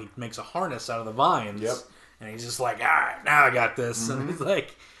back up, he makes a harness out of the vines. Yep. And he's just like, all right, now I got this. And he's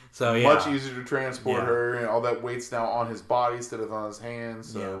like. So much easier to transport her, and all that weight's now on his body instead of on his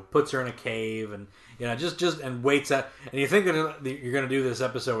hands. So puts her in a cave, and just and waits out. And you think that you're going to do this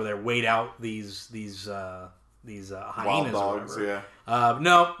episode where they wait out these hyenas wild dogs, or whatever.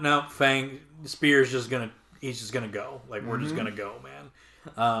 No, Fang Spear's just gonna go. Like we're just gonna go,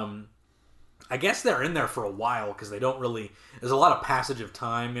 man. I guess they're in there for a while because they don't really. There's a lot of passage of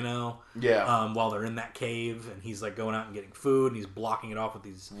time, Yeah. While they're in that cave, and he's like going out and getting food, and he's blocking it off with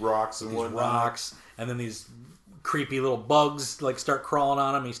these rocks and rocks, and then these creepy little bugs like start crawling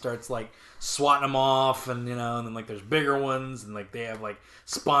on him. He starts like swatting them off, and and then like there's bigger ones, and like they have like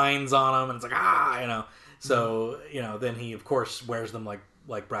spines on them, and it's like So then he of course wears them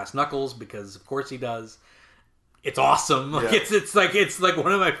like brass knuckles because of course he does. It's awesome. Like it's like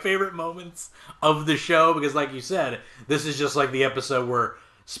one of my favorite moments of the show because, like you said, this is just like the episode where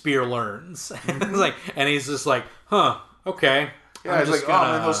Spear learns. And he's just like, okay. Yeah, he's like, oh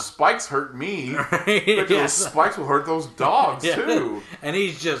man, those spikes hurt me. Right? Those spikes will hurt those dogs too. And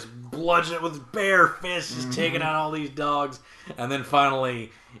he's just bludgeoning it with bare fists, just taking out all these dogs. And then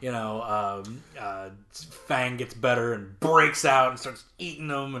finally, Fang gets better and breaks out and starts eating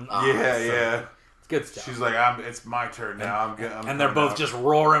them. And good stuff. She's like, it's my turn now. And they're both just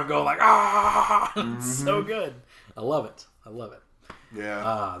roaring, going like, ah! It's so good. I love it.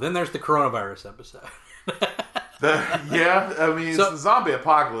 Yeah. Then there's the coronavirus episode. It's a zombie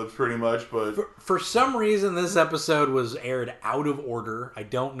apocalypse pretty much, but for some reason this episode was aired out of order. I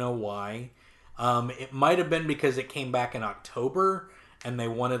don't know why. It might have been because it came back in October and they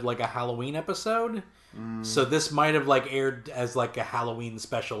wanted like a Halloween episode. So this might have like aired as like a Halloween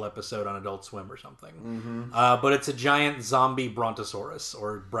special episode on Adult Swim or something. But it's a giant zombie brontosaurus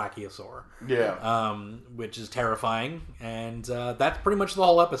or brachiosaur. Yeah. Which is terrifying, and that's pretty much the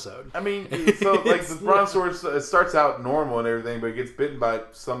whole episode. I mean, so like the brontosaurus, it starts out normal and everything, but it gets bitten by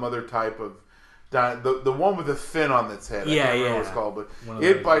some other type of the one with the fin on its head. I can't remember what it's called, but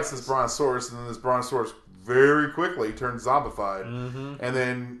it bites this brontosaurus, and then this brontosaurus very quickly turns zombified. And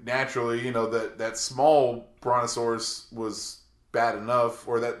then naturally, that small brontosaurus was bad enough,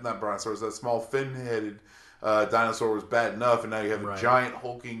 or that small fin-headed dinosaur was bad enough, and now you have a giant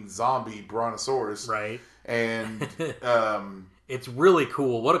hulking zombie brontosaurus. Right. And it's really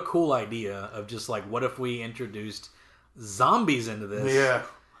cool. What a cool idea of just like, what if we introduced zombies into this? Yeah.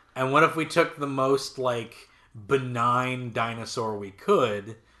 And what if we took the most like benign dinosaur we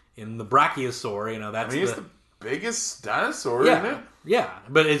could in the brachiosaur? That's it's the biggest dinosaur, isn't it? Yeah,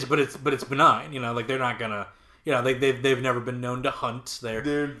 but it's benign. Like they're not gonna. They've never been known to hunt.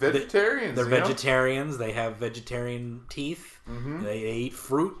 They're vegetarians. They're vegetarians. They have vegetarian teeth. They eat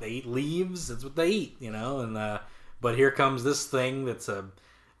fruit. They eat leaves. That's what they eat. And but here comes this thing that's a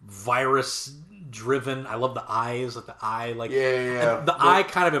virus driven. I love the eyes. Like the eye, like the eye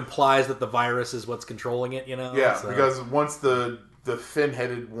kind of implies that the virus is what's controlling it. Because once the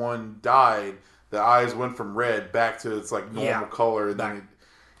fin-headed one died, the eyes went from red back to its like normal color, and then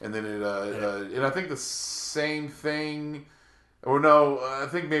and I think the same thing. Or no, I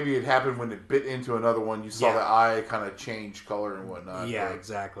think maybe it happened when it bit into another one. You saw the eye kind of change color and whatnot. Yeah,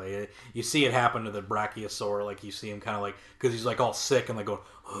 exactly. You see it happen to the brachiosaur. Like you see him kind of like, because he's like all sick and like going,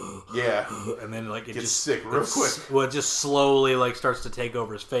 and then like it gets just sick real quick. Well, it just slowly like starts to take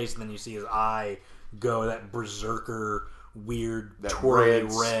over his face, and then you see his eye go that berserker weird that twirly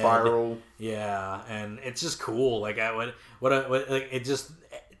red spiral. Yeah, and it's just cool. Like it just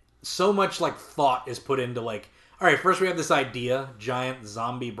so much like thought is put into like. All right, first we have this idea, giant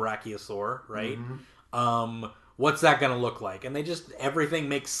zombie brachiosaur, right? Mm-hmm. What's that going to look like? And everything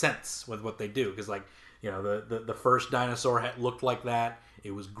makes sense with what they do. Because, like, the first dinosaur looked like that. It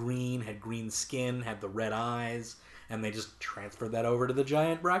was green, had green skin, had the red eyes. And they just transferred that over to the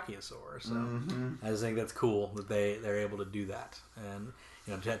giant brachiosaur. So I just think that's cool that they're able to do that. And,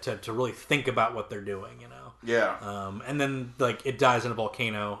 to really think about what they're doing, Yeah. And then, like, it dies in a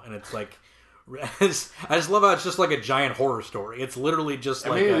volcano, and it's like... I just love how it's just like a giant horror story. It's literally just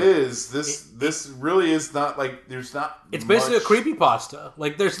like it is. This really is not like there's not. It's basically a creepypasta.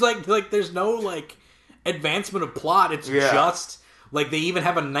 Like there's there's no like advancement of plot. It's just like they even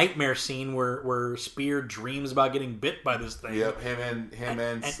have a nightmare scene where Spear dreams about getting bit by this thing. Yep, him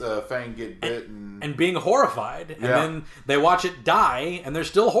and Fang get bit and being horrified, and then they watch it die, and they're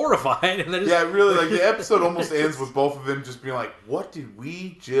still horrified. And they're just, really like the episode almost ends with both of them just being like, "What did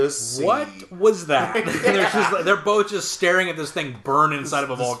we just see? What was that?" And they're both just staring at this thing burn inside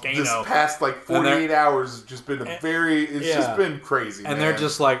of a volcano. This past like 48 hours has just been just been crazy. And they're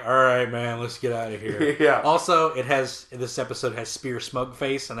just like, "All right, man, let's get out of here." Yeah. Also, this episode has Spear smug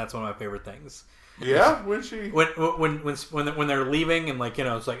face, and that's one of my favorite things. Yeah, when they're leaving, and like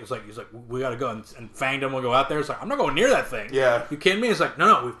it's like he's like, we gotta go, and Fangdom will go out there. It's like, I'm not going near that thing. Yeah, you kidding me? It's like,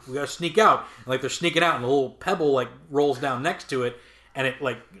 no, we gotta sneak out. And like they're sneaking out, and a little pebble like rolls down next to it, and it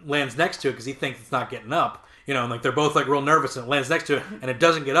like lands next to it because he thinks it's not getting up. And like they're both like real nervous, and it lands next to it, and it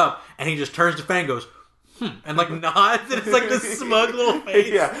doesn't get up, and he just turns to Fang, and goes, and like nods, and it's like this smug little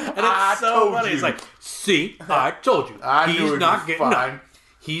face. And it's so funny. It's like, see, I told you, he's not getting up.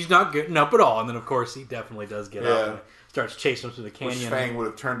 He's not getting up at all. And then, of course, he definitely does get up and starts chasing him through the canyon. Which Fang would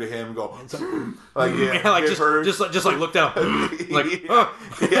have turned to him and go, just like looked down. Like,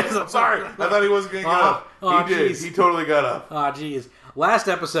 I'm sorry. I thought he wasn't going to get up. He did. He totally got up. Oh, jeez. Last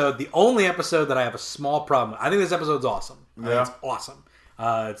episode, the only episode that I have a small problem with. I think this episode's awesome. I think it's awesome.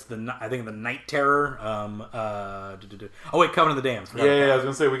 It's the Night Terror. Oh wait, Coven of the Damned. I was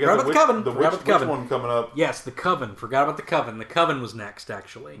gonna say we got the Coven. The witch one coming up. Yes, the Coven. Forgot about the Coven. The Coven was next,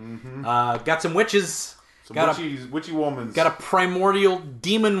 actually. Mm-hmm. Got some witches. Witchy woman. Got a primordial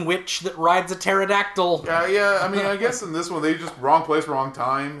demon witch that rides a pterodactyl. Yeah. I mean, I guess in this one they just wrong place, wrong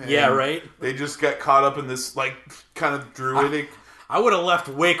time. And right. They just got caught up in this like kind of druidic. I would have left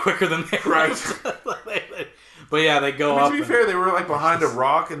way quicker than they But yeah, they go up. To be fair, they were like behind a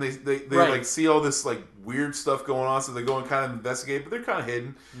rock, and they like see all this like weird stuff going on, so they go and kind of investigate, but they're kind of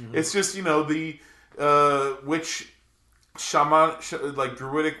hidden. Mm-hmm. It's just the witch shaman, like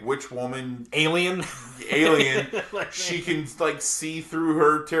druidic witch woman, alien. She can like see through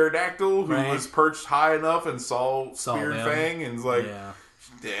her pterodactyl, who was perched high enough and saw Spear and Fang, and like.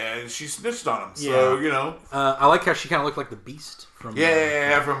 Yeah, she snitched on him. So, I like how she kind of looked like the Beast. From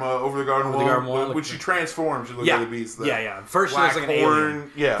from Over the Garden Wall. When she transforms, she looks like the Beast. First she looks like an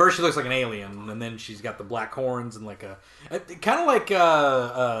alien. Yeah. First she looks like an alien, and then she's got the black horns and like kind of like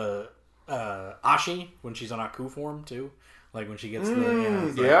Ashi when she's on Aku form too. Like when she gets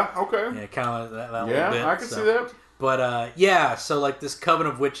okay. Yeah, kind of that little bit. Yeah, I can see that. But so like this Coven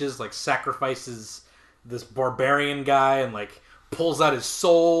of Witches like sacrifices this barbarian guy and like pulls out his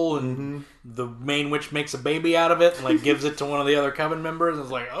soul, and the main witch makes a baby out of it and like gives it to one of the other Coven members, and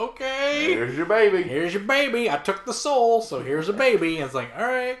it's like, okay, here's your baby. I took the soul, so here's a baby. And it's like, all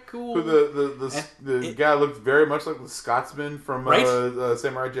right, cool. The guy looked very much like the Scotsman from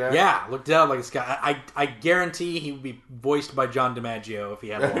Samurai Jack. Yeah, looked out like a Scot. I guarantee he would be voiced by John DiMaggio if he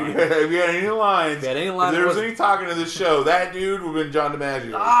had lines. If he had any lines. If there was any talking to this show, that dude would have been John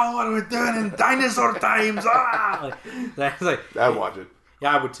DiMaggio. Oh, what are we doing in dinosaur times? That's like. I'd watch it.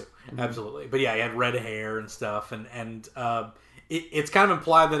 Yeah, I would too. Absolutely. But yeah, he had red hair and stuff, and it's kind of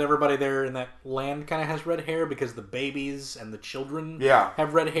implied that everybody there in that land kind of has red hair because the babies and the children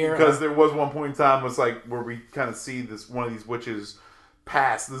have red hair. Because there was one point in time was like where we kind of see one of these witches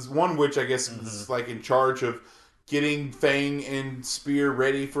pass. This one witch, I guess, is like in charge of getting Fang and Spear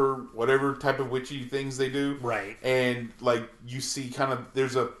ready for whatever type of witchy things they do. Right. And, like, you see kind of,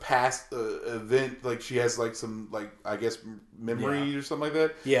 there's a past event, like, she has, like, some, like, I guess, memory or something like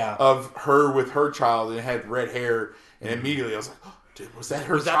that. Yeah. Of her with her child, and it had red hair, and immediately I was like, oh, dude, was that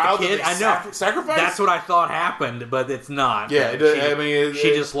her child? The kid? I know. Sacrifice? That's what I thought happened, but it's not. Yeah,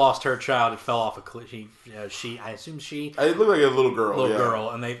 she just lost her child. It fell off a cliff. I assume she... It looked like a little girl.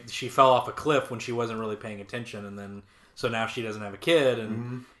 And she fell off a cliff when she wasn't really paying attention, and then So now she doesn't have a kid,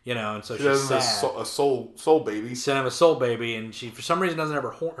 and and so she's sad. A soul baby. She doesn't have a soul baby, and she for some reason doesn't have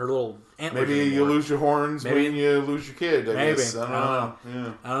her little antlers. Maybe anymore. you lose your horns. Maybe you lose your kid. I guess. I don't know.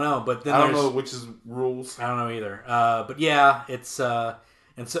 Yeah. I don't know. But then I don't know which is rules. I don't know either. But yeah, it's but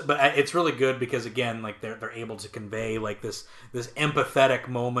it's really good because again, like they're able to convey like this empathetic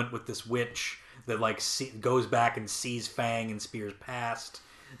moment with this witch that like goes back and sees Fang and Spear's past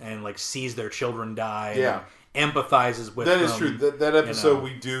and like sees their children die. Yeah. And empathizes with that them. Is true. That episode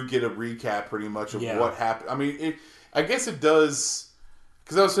we do get a recap pretty much of what happened. I mean, I guess it does.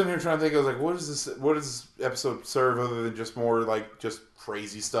 Because I was sitting here trying to think, I was like, what does this episode serve other than just more like just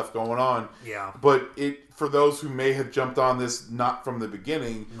crazy stuff going on? Yeah. But for those who may have jumped on this not from the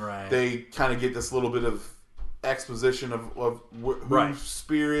beginning, they kind of get this little bit of exposition of who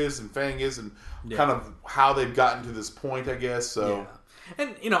Spear is and Fang is and kind of how they've gotten to this point, I guess. So. Yeah.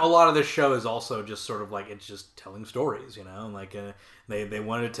 And a lot of this show is also just sort of like it's just telling stories, like they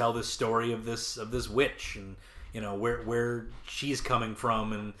wanted to tell this story of this witch and where she's coming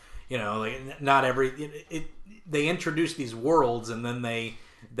from and like not they introduce these worlds and then they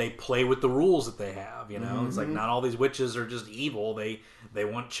play with the rules that they have, It's like not all these witches are just evil. They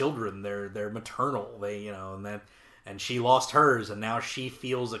want children. They're maternal. And she lost hers and now she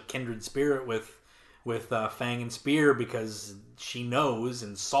feels a kindred spirit with Fang and Spear because she knows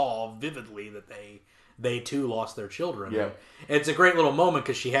and saw vividly that they too lost their children. Yeah. And it's a great little moment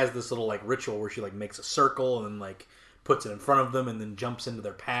because she has this little like ritual where she like makes a circle and like puts it in front of them and then jumps into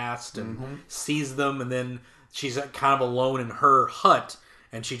their past and sees them and then she's kind of alone in her hut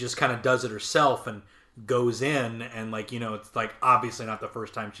and she just kind of does it herself and goes in and like it's like obviously not the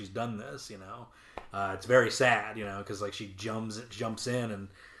first time she's done this. It's very sad because like she jumps in and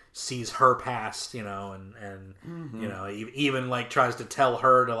sees her past, and even like tries to tell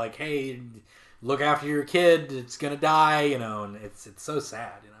her to like, hey, look after your kid, it's gonna die, and it's so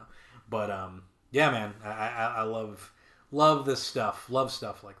sad, But yeah, man, I love this stuff, love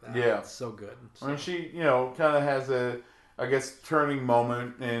stuff like that. Yeah, it's so good. So. And she, kind of has a, I guess, turning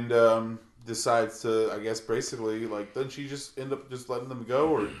moment and decides to, I guess, basically like, doesn't she just end up just letting them go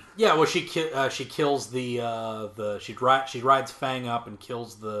or? Yeah, well, she kills she rides Fang up and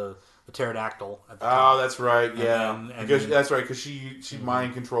kills the pterodactyl. At the top. That's right. Yeah, that's right because she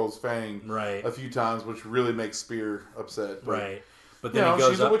mind controls Fang a few times, which really makes Spear upset. But, right, but then he goes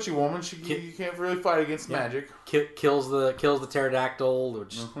she's a witchy woman. You can't really fight against magic. Kills the pterodactyl,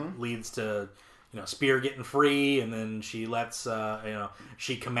 which leads to. Spear getting free, and then she lets,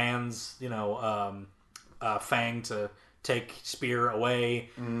 she commands, Fang to take Spear away,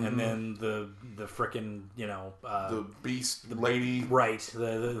 and then the frickin', the beast lady, right?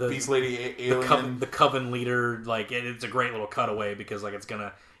 The beast lady alien, the coven leader, like it's a great little cutaway because like it's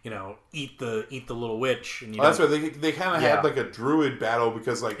gonna. Eat the little witch. And that's right. They kind of had like a druid battle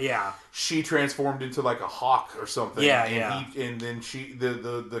because like she transformed into like a hawk or something. And then she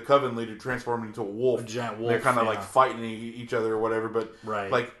the coven leader transformed into a wolf. A giant wolf. They're kind of like fighting each other or whatever. But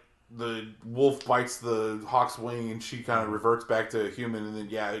like the wolf bites the hawk's wing and she kind of reverts back to a human. And then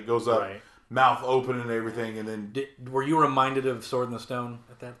it goes up. Right. Mouth open and everything, and then were you reminded of Sword in the Stone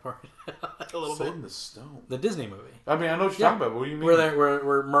at that part? A little Sword in the Stone, the Disney movie. I mean, I know what you're talking about. What do you mean?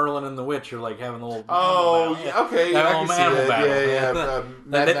 Where Merlin and the witch are like having a little okay, I can see that.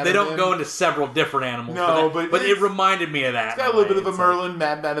 Yeah. They don't go into several different animals. No, but it reminded me of that. It's got a little bit of a Merlin,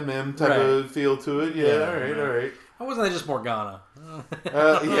 Madam Mim type of feel to it. Yeah, all right. Why wasn't that just Morgana?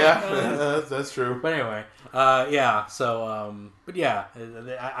 That's true. But anyway, but yeah, that's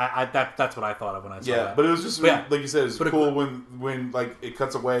what I thought of when I saw that. But it was just like you said, it's cool when like it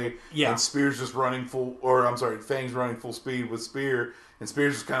cuts away and Spear's just running Fang's running full speed with Spear, and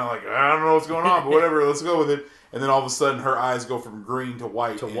Spear's just kind of like, I don't know what's going on, but whatever, let's go with it. And then all of a sudden, her eyes go from green to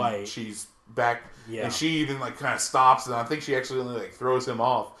white, and she's back. Yeah. And she even like kind of stops, and I think she actually only like throws him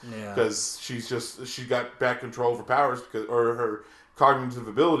off because she got back control of her powers or her cognitive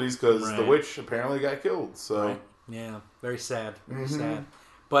abilities because the witch apparently got killed. So very sad, very sad.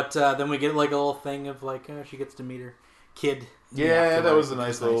 But then we get like a little thing of like she gets to meet her kid. Yeah, that was a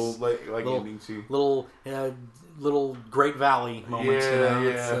nice little like ending too. Little Great Valley moment.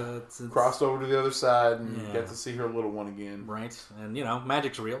 It's crossed over to the other side and got to see her little one again. Right, and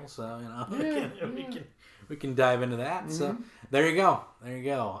magic's real, so we can dive into that. Mm-hmm. So there you go.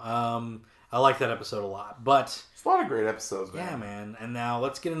 I like that episode a lot, but it's a lot of great episodes, man. Yeah, man. And now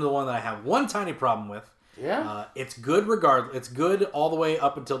let's get into the one that I have one tiny problem with. Yeah, it's good regardless. It's good all the way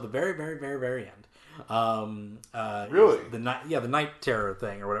up until the very, very, very, very end. Really? The night terror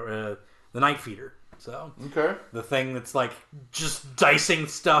thing or whatever, the night feeder. So okay, the thing that's like just dicing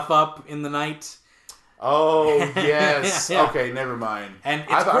stuff up in the night. Oh, yes. Yeah. Okay, never mind. And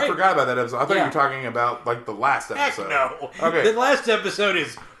I forgot about that episode. I thought you were talking about, like, the last episode. Heck no. Okay. The last episode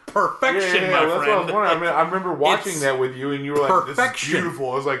is perfection, my friend. That's what I was wondering. I remember watching that with you, and you were like, this is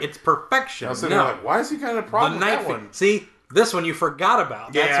beautiful. I was like... It's perfection. I was sitting there like, why is he kind of problem with that one? See, this one you forgot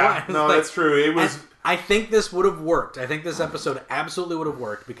about. That's why. No, that's true. It was... I think this would have worked. I think this episode absolutely would have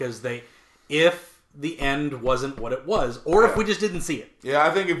worked, because if the end wasn't what it was, or if we just didn't see it. Yeah, I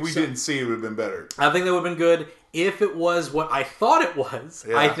think if we didn't see it, it would have been better. I think that would have been good. If it was what I thought it was,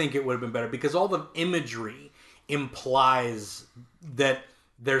 I think it would have been better, because all the imagery implies that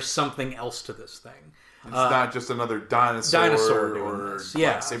there's something else to this thing. It's not just another dinosaur or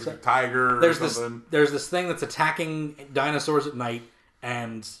saber tiger or something. There's this thing that's attacking dinosaurs at night,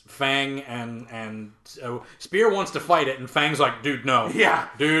 and Fang and Spear wants to fight it, and Fang's like, dude, no. Yeah.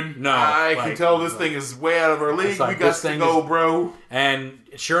 Dude, no. I can tell this thing is way out of our league. We got to go, bro. And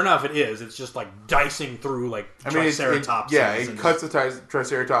sure enough, it is. It's just like dicing through like Triceratops. It cuts the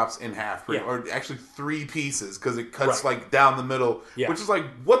Triceratops in half, or actually 3 pieces, because it cuts like down the middle, which is like,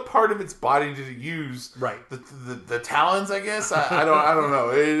 what part of its body did it use? Right. The talons, I guess. I don't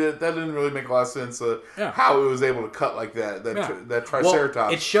know. That didn't really make a lot of sense. How it was able to cut like that. That Triceratops.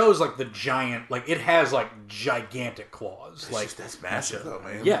 Well, it shows like the giant, like it has like gigantic claws. That's massive, though,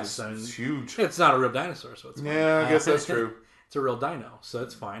 man. Yes, it's huge. It's not a real dinosaur, so it's fine. Yeah, I guess that's true. It's a real dino, so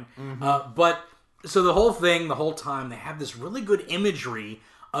it's fine. But so the whole time, they have this really good imagery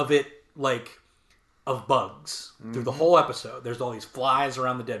of it, like of bugs through the whole episode. There's all these flies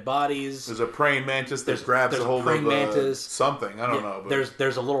around the dead bodies. There's a praying mantis that grabs a hold of something. I don't know. But...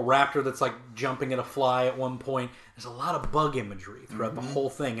 There's a little raptor that's like jumping at a fly at one point. There's a lot of bug imagery throughout the whole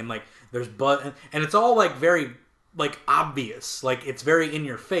thing, and like there's bug, and it's all like very like obvious. Like it's very in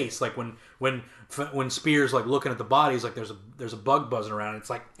your face. Like when Spear's like looking at the bodies, like there's a bug buzzing around. And it's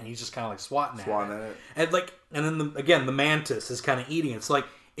like, and he's just kind of like swatting at it. And then the mantis is kind of eating it. It's like,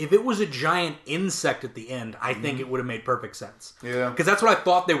 if it was a giant insect at the end, I think it would have made perfect sense. Yeah. Because that's what I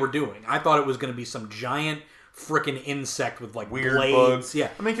thought they were doing. I thought it was going to be some giant freaking insect with like weird blades. Bugs. Yeah.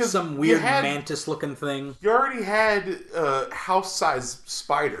 I mean, some weird mantis looking thing. You already had a house-sized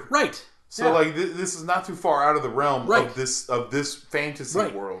spider. Right. So like this is not too far out of the realm of this fantasy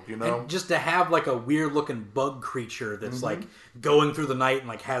world, you know. And just to have like a weird looking bug creature that's like going through the night and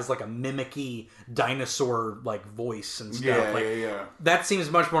like has like a mimicky dinosaur like voice and stuff. That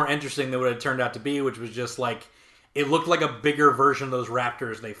seems much more interesting than what it turned out to be, which was just like it looked like a bigger version of those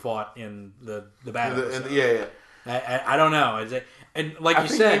raptors they fought in the battle. I don't know. And like you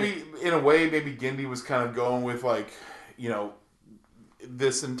said, maybe in a way, maybe Genndy was kind of going with like, you know,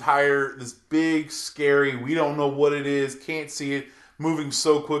 this big, scary, we don't know what it is, can't see it, moving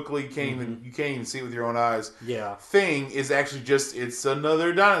so quickly, you can't even see it with your own eyes. Yeah. Thing is actually just, it's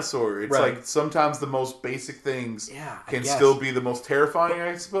another dinosaur. It's like sometimes the most basic things can still be the most terrifying,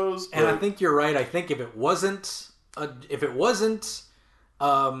 I suppose. And I think you're right. I think if it wasn't an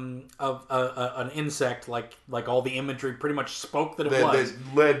insect, like all the imagery pretty much spoke that it was.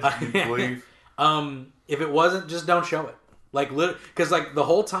 That led you to believe. If it wasn't, just don't show it. Like, because like the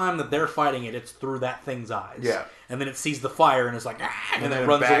whole time that they're fighting it, it's through that thing's eyes. Yeah. And then it sees the fire and it's like, and then it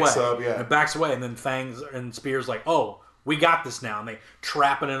runs away. And it backs away, and then Fangs and Spear's like, oh, we got this now. And they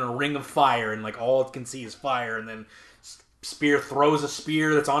trap it in a ring of fire, and like all it can see is fire. And then Spear throws a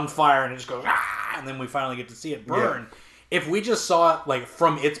spear that's on fire, and it just goes, and then we finally get to see it burn. Yeah. If we just saw it like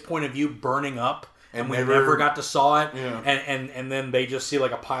from its point of view burning up, and we never got to saw it, and then they just see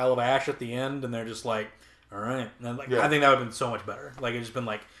like a pile of ash at the end, and they're just like, all right. And like, I think that would have been so much better. Like, it's just been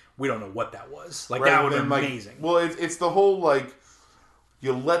like, we don't know what that was. Like, that would have been amazing. Well, it's the whole, like,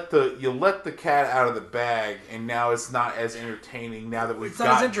 you let the cat out of the bag, and now it's not as entertaining now that we've got...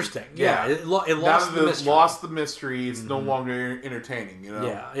 It's not as interesting. Yeah. It lost the mystery. Lost the mystery, it's no longer entertaining, you know?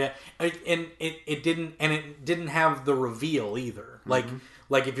 Yeah. And it didn't have the reveal either. Like,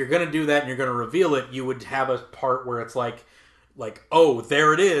 if you're going to do that and you're going to reveal it, you would have a part where it's like, oh,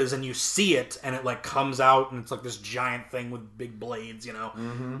 there it is, and you see it, and it like comes out, and it's like this giant thing with big blades, you know.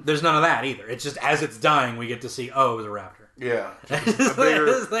 There's none of that either. It's just as it's dying, we get to see, oh, it was a raptor. Yeah, a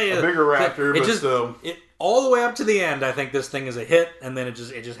bigger raptor, but still, all the way up to the end, I think this thing is a hit, and then it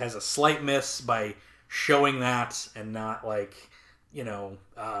just has a slight miss by showing that and not like,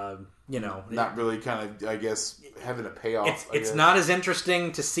 not really kind of, I guess, having a payoff. It's not as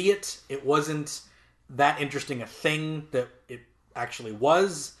interesting to see it. It wasn't that interesting a thing that it actually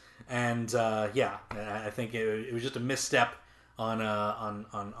was, and I think it was just a misstep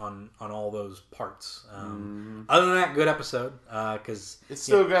on all those parts. Other than that, good episode because it's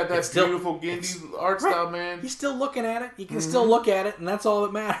still got that beautiful Gendy art style, man. You're still looking at it. You can still look at it, and that's all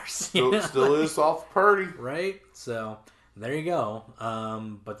that matters. Still is soft purdy, right? So there you go.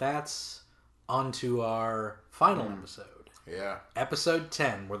 But that's on to our final episode. Yeah. Episode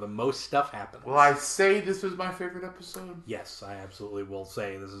 10, where the most stuff happens. Will I say this was my favorite episode? Yes, I absolutely will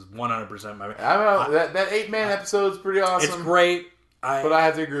say this is 100% my favorite. That 8-man episode is pretty awesome. It's great. But I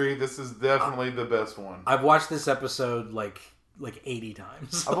have to agree, this is definitely the best one. I've watched this episode like 80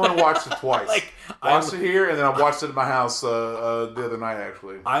 times. I've only watched it twice. Watched it here, and then I watched it at my house the other night,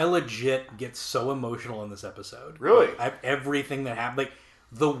 actually. I legit get so emotional in this episode. Really? Everything that happened. Like,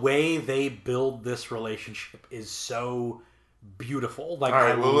 the way they build this relationship is so beautiful. Like,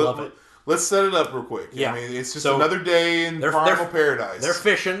 I love it. Let's set it up real quick. Yeah. I mean, it's just another day in Primal Paradise. They're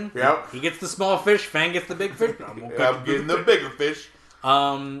fishing. Yep. He gets the small fish. Fang gets the big fish. I'm getting the bigger fish.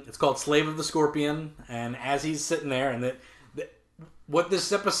 It's called Slave of the Scorpion. And as he's sitting there, and what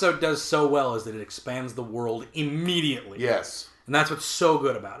this episode does so well is that it expands the world immediately. Yes. And that's what's so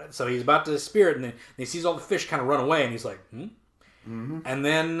good about it. So he's about to spear it, and then he sees all the fish kind of run away, and he's like, And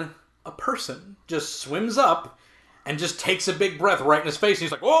then a person just swims up and just takes a big breath right in his face. And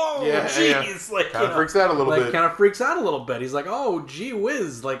he's like, "Whoa, jeez!" Yeah. Like, kind of freaks out a little bit. Kind of freaks out a little bit. He's like, "Oh, gee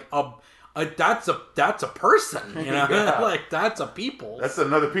whiz! Like that's a person, you know? Like that's a people. That's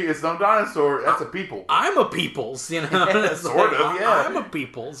another people. It's no dinosaur. That's a people. I'm a peoples, you know? Sort of, yeah. I'm a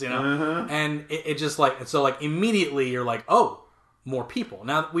peoples, you know? And it just like so like immediately you're like, oh, more people.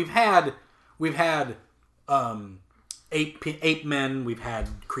 Now we've had ape men, we've had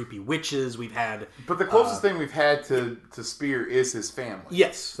creepy witches, we've had... But the closest thing we've had to Spear is his family.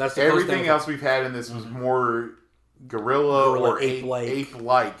 Yes, that's the everything else we've had in this was more gorilla or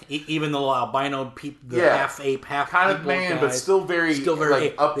ape-like. Even the little albino half ape, half kind of man, guys, but still very like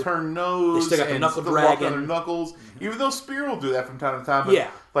ape. Upturned nose. They still got the knuckle dragon on their knuckles. Even though Spear will do that from time to time.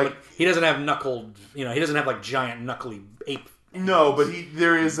 But but he doesn't have knuckled. You know, he doesn't have like giant knuckly ape. No, but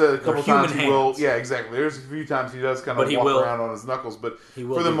there is a couple times he will. Yeah, exactly. There's a few times he does kind of walk around on his knuckles, but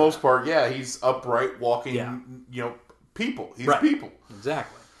for the most part, he's upright, walking. You know, people. He's people.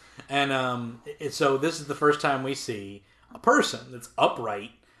 Exactly. And so this is the first time we see a person that's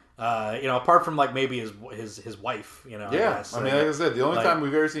upright. You know, apart from like maybe his wife. You know. Yeah, I mean, like I said, the only time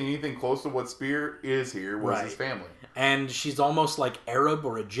we've ever seen anything close to what Spear is here was his family. And she's almost like Arab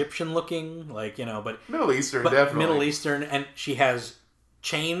or Egyptian looking, like, you know, but Middle Eastern, definitely Middle Eastern, and she has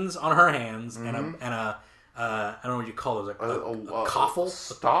chains on her hands and a I don't know what you call those, like a coffle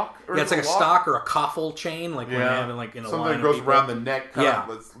stock. Yeah, it's like a stock or a coffle chain, like when you're having like in a something line that goes of around the neck.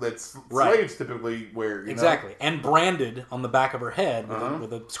 That's slaves typically wear. Exactly, and branded on the back of her head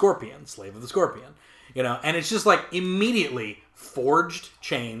with a scorpion, Slave of the Scorpion. You know, and it's just like immediately forged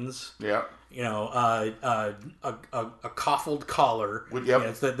chains. Yeah. You know, a coffled collar. Yep. You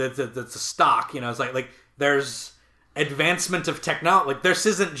know, that's a stock. You know, it's like there's advancement of technology. Like this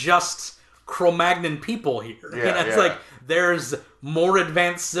isn't just Cro-Magnon people here. Yeah, you know, it's like there's more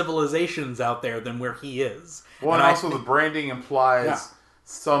advanced civilizations out there than where he is. Well, and also the branding implies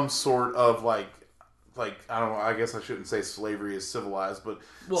some sort of like I don't know. I guess I shouldn't say slavery is civilized, but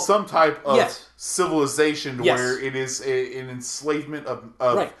some type of civilization where it is an enslavement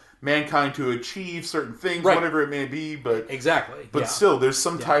of mankind to achieve certain things, whatever it may be. But but still, there's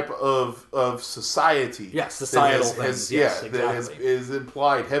some type of society. Yeah, societal things. That is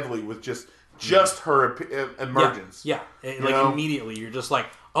implied heavily with just her emergence. Yeah. Like immediately, you're just like,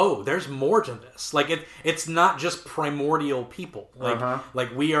 oh, there's more to this. Like it's not just primordial people.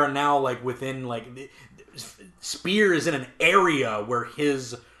 Like we are now like within like Spear is in an area where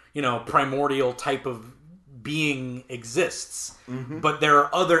his primordial type of being exists, but there are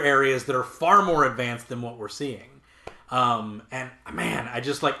other areas that are far more advanced than what we're seeing. And man, I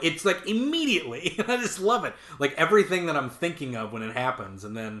just like it's like immediately, I just love it. Like everything that I'm thinking of when it happens,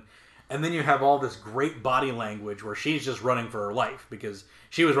 and then you have all this great body language where she's just running for her life because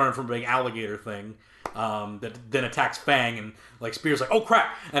she was running from a big alligator thing that then attacks Fang, and like Spear's like, oh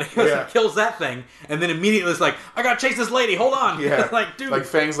crap, and he kills that thing, and then immediately it's like, I gotta chase this lady, hold on. Like dude, like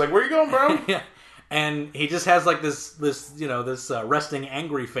Fang's like, where you going, bro? And he just has like this resting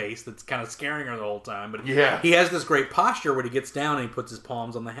angry face that's kind of scaring her the whole time. But he has this great posture where he gets down and he puts his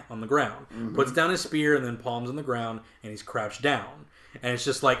palms on the ground, puts down his spear and then palms on the ground, and he's crouched down. And it's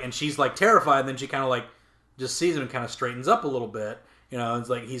just like, and she's like terrified. And then she kind of like just sees him and kind of straightens up a little bit. You know, it's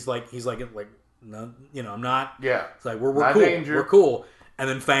like he's like no, I'm not. Yeah, it's like we're cool. Danger. We're cool. And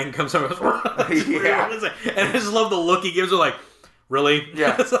then Fang comes over and goes, and I just love the look he gives her, like, really?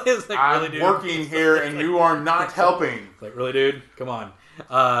 Yeah. It's like, I'm really, dude? working here and you are not helping. It's like, really, dude? Come on.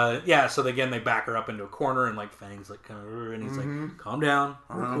 Yeah, so again, they back her up into a corner, and like Fang's like, and he's like, calm down,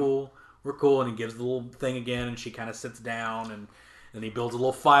 we're cool, and he gives the little thing again, and she kind of sits down, and then he builds a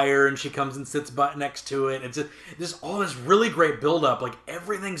little fire, and she comes and sits next to it. It's just all this really great build up, like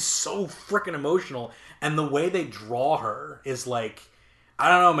everything's so freaking emotional, and the way they draw her is like, I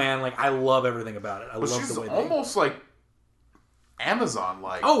don't know, man, like I love everything about it. I love the way she's almost like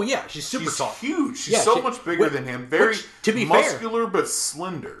Amazon-like. Oh yeah, she's super tall, huge. She's so much bigger than him. Very to be muscular but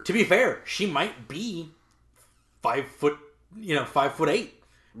slender. To be fair, she might be 5'8".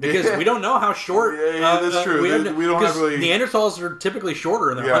 Because we don't know how short. Yeah, that's true. We don't have really. Neanderthals are typically shorter,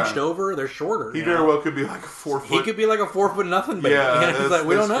 and they're hunched over. They're shorter. He very well could be like a 4 foot. He could be like a 4 foot nothing baby. Yeah, like,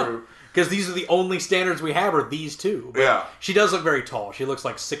 we don't know. Because these are the only standards we have are these two. But she does look very tall. She looks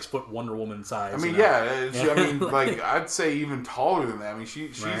like 6 foot Wonder Woman size. I mean, I mean, like I'd say even taller than that. I mean,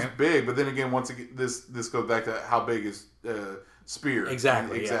 she's big, but then again, once again, this goes back to how big is Spear.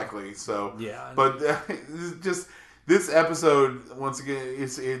 Exactly. Yeah. So yeah, but just this episode once again,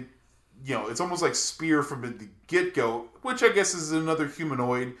 it's almost like Spear from the get go, which I guess is another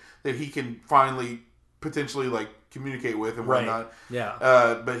humanoid that he can finally potentially like communicate with and whatnot.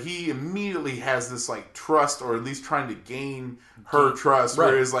 Yeah. But he immediately has this like trust, or at least trying to gain her trust,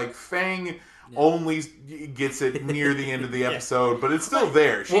 whereas like Fang only gets it near the end of the episode, but it's still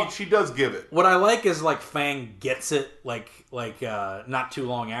there. She does give it. What I like is like Fang gets it like not too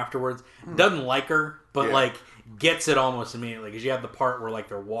long afterwards. Doesn't like her, but like gets it almost immediately, because you have the part where like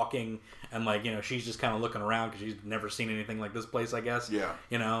they're walking and like, you know, she's just kind of looking around because she's never seen anything like this place, I guess. Yeah.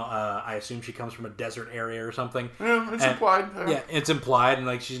 You know, I assume she comes from a desert area or something. Yeah, it's implied. Yeah, it's implied, and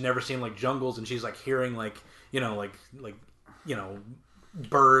like she's never seen like jungles, and she's like hearing like, you know,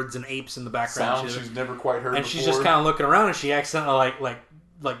 birds and apes in the background. Sounds she's never quite heard and before. She's just kind of looking around, and she accidentally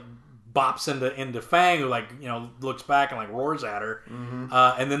like bops into Fang, who like, you know, looks back and like roars at her.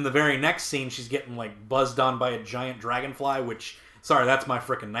 And then the very next scene, she's getting like buzzed on by a giant dragonfly, which, sorry, that's my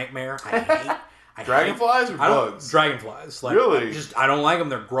freaking nightmare. I hate dragonflies or bugs? Dragonflies. Like, really? I don't like them.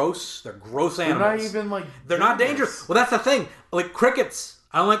 They're gross. They're gross animals. They're not even like they're not dangerous. Well, that's the thing. Like crickets.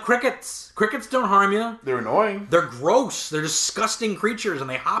 I don't like crickets. Crickets don't harm you. They're annoying. They're gross. They're disgusting creatures, and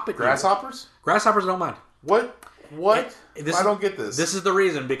they hop at you. Grasshoppers? Grasshoppers I don't mind. What? I don't get this. This is the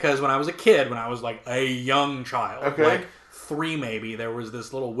reason, because when I was a kid, when I was like a young child, like 3 maybe, there was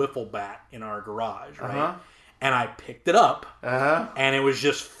this little wiffle bat in our garage, right? And I picked it up, and it was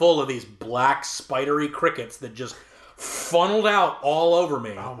just full of these black spidery crickets that just funneled out all over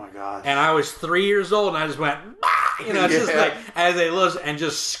me. Oh my gosh. And I was 3 years old, and I just went, bah! You know, it's just like, as they looked, and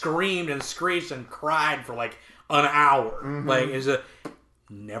just screamed and screeched and cried for like an hour. Like,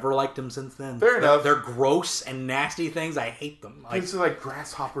 never liked them since then. Fair enough. They're gross and nasty things. I hate them. Like, it's like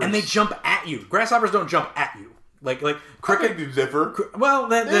grasshoppers. And they jump at you. Grasshoppers don't jump at you. Like cricket do differ. Well,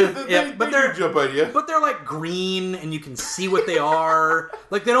 they do jump at you. But they're like green, and you can see what they are.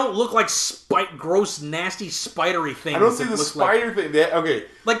 Like, they don't look like gross, nasty, spidery things. I don't see the spider thing. Okay,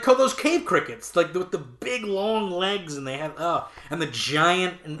 like those cave crickets, like with the big long legs, and they have and the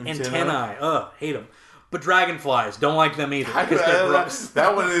giant antennae. Hate them. But dragonflies, don't like them either, because they're gross.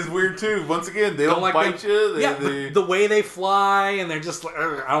 That one is weird too. Once again, they don't like bite you. The way they fly, and they're just like,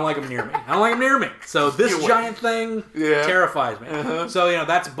 I don't like them near me. I don't like them near me. So this giant thing terrifies me. So, you know,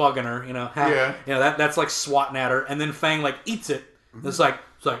 that's bugging her. You know, you know, that's like swatting at her, and then Fang like eats it. It's like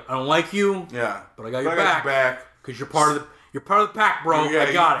I don't like you. Yeah, but I got your back because you're part of the. You're part of the pack, bro.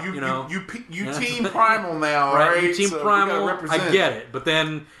 I got it. You know, you team Primal now, right? You team Primal. I get it, but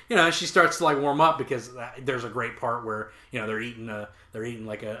then, you know, she starts to like warm up, because there's a great part where, you know, they're eating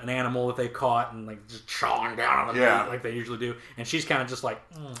like an animal that they caught, and like just chawing down on the meat like they usually do, and she's kind of just like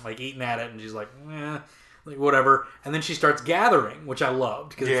eating at it, and she's like, like whatever, and then she starts gathering, which I loved,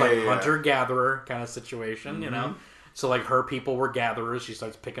 because it's like hunter gatherer kind of situation, you know. So, like, her people were gatherers. She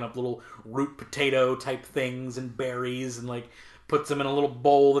starts picking up little root potato type things and berries, and, like, puts them in a little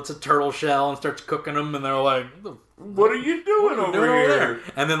bowl that's a turtle shell, and starts cooking them, and they're like, what are you doing over here?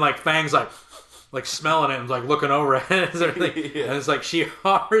 And then, like, Fang's like smelling it and like looking over at it and everything. And it's like she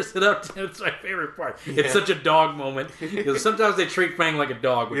offers it up to, it's my favorite part. It's such a dog moment, because sometimes they treat Fang like a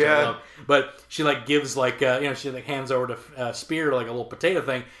dog, which I love. But she like gives like you know, she like hands over to Spear like a little potato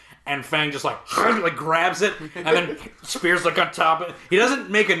thing, and Fang just like grabs it, and then Spear's like on top of it. He doesn't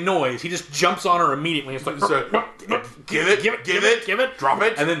make a noise. He just jumps on her immediately. It's like, give it, drop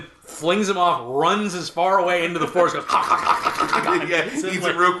it, and then flings him off, runs as far away into the forest, goes, eats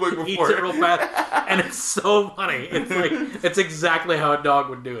it real quick before. Eats it real fast. And it's so funny. It's like, it's exactly how a dog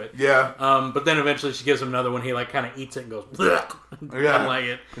would do it. Yeah. But then eventually she gives him another one. He like kind of eats it and goes, bleh. Yeah. I like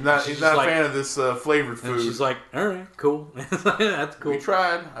it. He's not a fan of this flavored food. And she's like, all right, cool. That's cool. We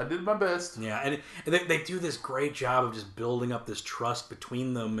tried. I did my best. Yeah, and they do this great job of just building up this trust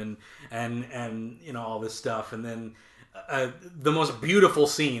between them and you know, all this stuff. And then the most beautiful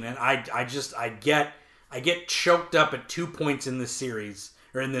scene, and I get choked up at 2 points in this series,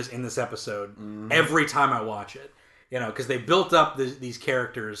 or in this episode, every time I watch it. You know, because they built up these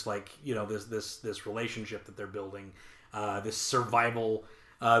characters, like, you know, this relationship that they're building, this survival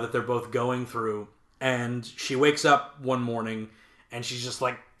that they're both going through. And she wakes up one morning, and she's just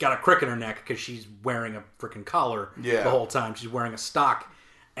like got a crick in her neck because she's wearing a freaking collar the whole time. She's wearing a stock,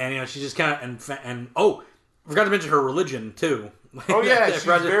 and you know, she's just kind of and oh, I forgot to mention her religion too. Oh yeah, she's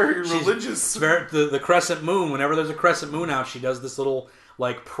very religious. The crescent moon. Whenever there's a crescent moon out, she does this little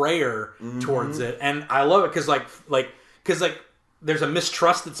like prayer towards it, and I love it because like there's a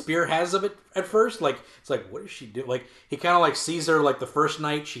mistrust that Spear has of it at first. Like, it's like, what does she do? Like, he kind of like sees her like the first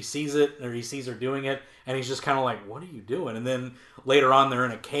night she sees it, or he sees her doing it, and he's just kind of like, what are you doing? And then later on they're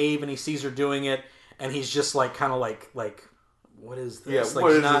in a cave and he sees her doing it, and he's just like kind of like what is this? Yeah, like,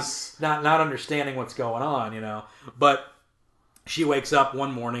 what is this? Not understanding what's going on, you know. But she wakes up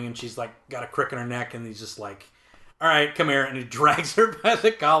one morning and she's like got a crick in her neck, and he's just like, all right, come here, and he drags her by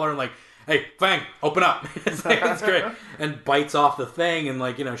the collar and like, hey, Fang, open up. It's great. And bites off the thing, and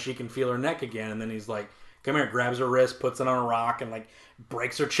like, you know, she can feel her neck again. And then he's like, come here, grabs her wrist, puts it on a rock, and like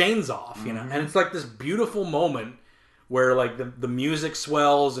breaks her chains off, you know. And it's like this beautiful moment where like the music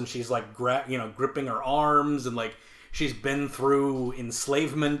swells, and she's like, gripping her arms, and like she's been through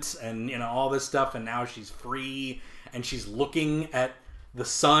enslavement and, you know, all this stuff, and now she's free, and she's looking at the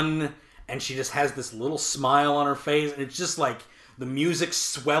sun, and she just has this little smile on her face, and it's just like the music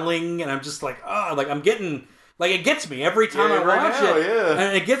swelling, and I'm just like, oh, like I'm getting, like, it gets me every time I watch it. Yeah.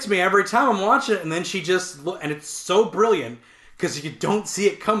 And it gets me every time I'm watching it, and then she just, and it's so brilliant, because you don't see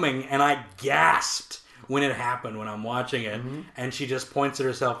it coming, and I gasped when it happened, when I'm watching it, and she just points at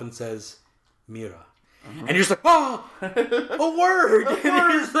herself and says, Mira. And you're just like, oh, a word.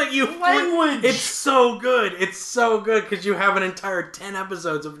 And it's like, you language. It's so good. It's so good because you have an entire 10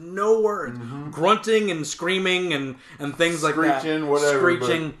 episodes of no words, grunting and screaming and things like that. Screeching, whatever.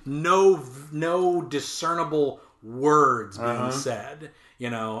 Screeching, no discernible words being said,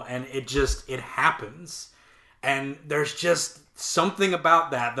 you know, and it happens. And there's just something about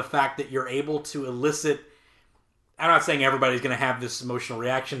that, the fact that you're able to elicit. I'm not saying everybody's gonna have this emotional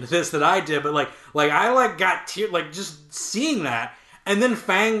reaction to this that I did, but like I got just seeing that, and then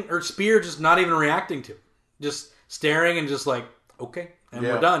Fang or Spear just not even reacting to it, just staring and just like, okay, and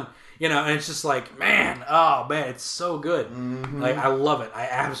we're done, you know. And it's just like, man, it's so good. Like, I love it. I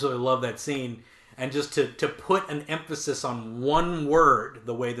absolutely love that scene, and just to put an emphasis on one word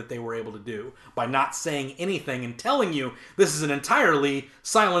the way that they were able to do by not saying anything and telling you this is an entirely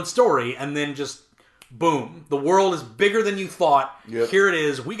silent story, and then just. Boom. The world is bigger than you thought. Yep. Here it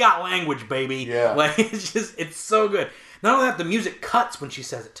is. We got language, baby. Yeah. Like, it's so good. Not only that, the music cuts when she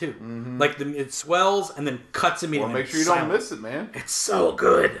says it, too. Like, it swells and then cuts immediately. Well, make sure you don't miss it, man. It's so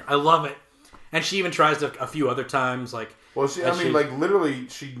good. I love it. And she even tries to a few other times, like... Well, literally,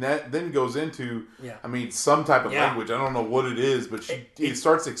 she then goes into, some type of language. I don't know what it is, but it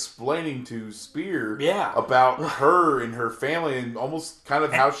starts explaining to Spear about her and her family and almost kind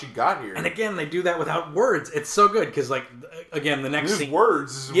of how she got here. And again, they do that without words. It's so good, because, like, again, the next scene...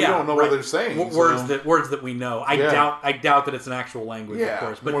 words, we don't know what they're saying. Words that we know. I doubt that it's an actual language, of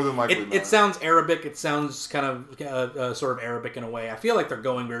course. But more than likely it sounds Arabic. It sounds kind of sort of Arabic in a way. I feel like they're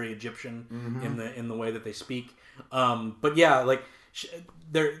going very Egyptian in the way that they speak. But yeah, like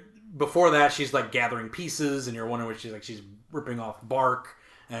before that, she's like gathering pieces, and you're wondering what she's ripping off bark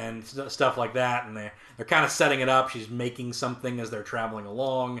and stuff like that, and they're kind of setting it up. She's making something as they're traveling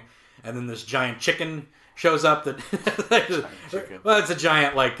along, and then this giant chicken shows up that well, it's a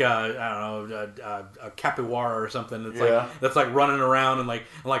giant, like I don't know, a capybara or something. That's like running around, and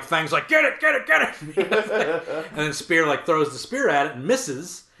like Fang's like, get it, and then Spear like throws the spear at it and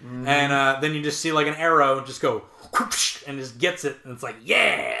misses. And then you just see like an arrow just go and just gets it, and it's like,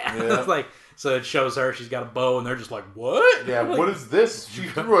 it's like So it shows her, she's got a bow, and they're just like, what? Yeah, what is this? She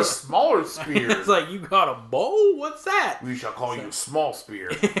threw a smaller spear. It's like, you got a bow? What's that? We shall call you small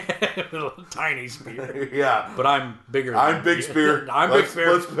spear. Tiny spear. Yeah. But I'm bigger I'm big spear. Big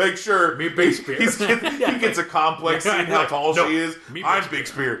spear. Let's make sure. Me big spear. He gets a complex seeing how tall she is. I'm big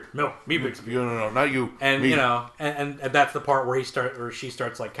spear. No, me big spear. No, not you. And, me. And that's the part where she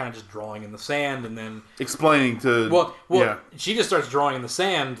starts, like, kind of just drawing in the sand, and then... Explaining to... Well, yeah. She just starts drawing in the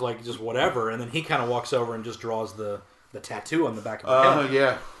sand, like, just whatever, and then he kind of walks over and just draws the tattoo on the back of her head.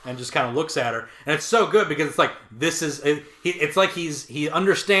 Yeah. And just kind of looks at her. And it's so good because it's like, it's like he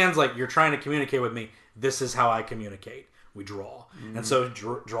understands, like, you're trying to communicate with me. This is how I communicate. We draw. Mm-hmm. And so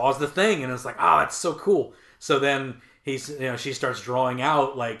draws the thing, and it's like, oh, that's so cool. So then she starts drawing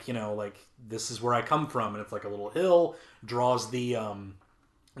out, like, like, this is where I come from. And it's like a little hill, draws the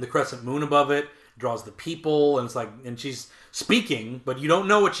crescent moon above it, draws the people, and it's like, and she's speaking, but you don't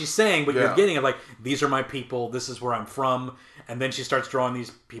know what she's saying, but you're getting it, like, these are my people, this is where I'm from, and then she starts drawing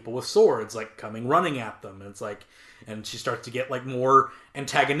these people with swords, like, coming running at them, and it's like, and she starts to get, like, more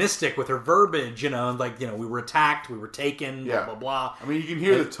antagonistic with her verbiage, and like, we were attacked, we were taken, blah, blah, blah. I mean, you can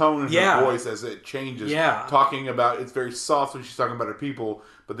hear the tone in her voice as it changes. Yeah. Talking about, it's very soft when she's talking about her people,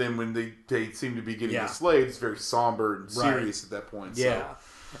 but then when they seem to be getting enslaved, it's very somber and serious at that point. Yeah. So.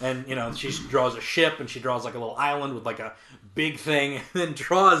 And, she draws a ship, and she draws, like, a little island with, like, a big thing, and then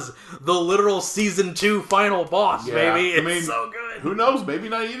draws the literal Season 2 final boss, baby. It's so good. Who knows? Maybe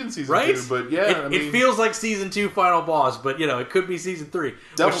not even Season 2, but it feels like Season 2 final boss, but, it could be Season 3.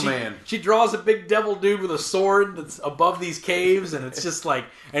 Devilman. She draws a big devil dude with a sword that's above these caves, and it's just like,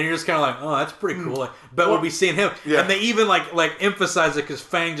 and you're just kind of like, oh, that's pretty cool. Like, bet we'll be seeing him. Yeah. And they even, like emphasize it, because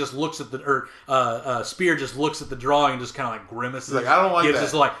Fang just looks at Spear just looks at the drawing and just kind of, like, grimaces. Like, I don't like that.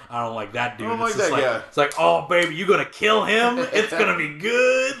 Just like, I don't like that dude. I don't like that, It's like, oh, baby, you gonna kill him? It's gonna be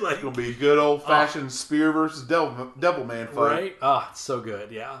good. Like, it's gonna be a good old-fashioned Spear versus Devilman fight. Right? Oh, it's so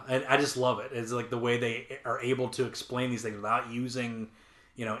good, yeah. And I just love it. It's like the way they are able to explain these things without using,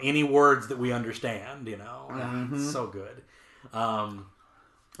 any words that we understand, Mm-hmm. It's so good. And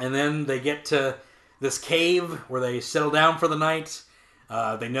then they get to this cave where they settle down for the night.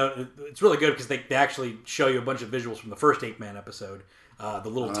 They know it's really good because they actually show you a bunch of visuals from the first 8-Man episode. The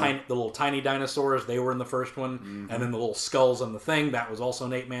little tiny dinosaurs, they were in the first one, and then the little skulls on the thing, that was also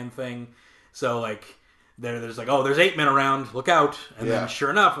an 8-Man thing. So, like, there's like, oh, there's 8 men around, look out. And then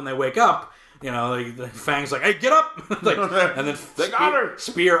sure enough, when they wake up, the Fang's like, hey, get up! Like, and then they got her.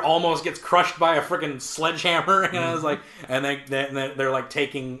 Spear almost gets crushed by a freaking sledgehammer, and I was like, and they're like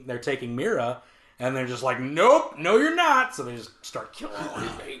taking Mira. And they're just like, nope, no, you're not. So they just start killing all these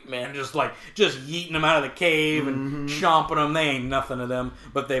 8 men, just yeeting them out of the cave and chomping them. They ain't nothing to them,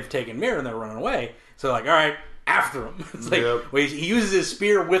 but they've taken Mira and they're running away. So like, all right, after him. It's like, well, he uses his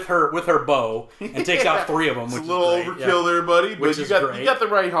spear with her bow and takes out 3 of them. It's which a little is great. overkill there, buddy. But you got the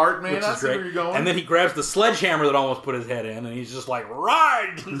right heart, man. I see where you're going. And then he grabs the sledgehammer that almost put his head in, and he's just like,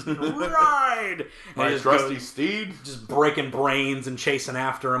 ride, ride. My trusty steed, just breaking brains and chasing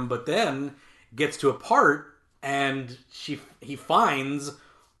after him. But then gets to a part, and he finds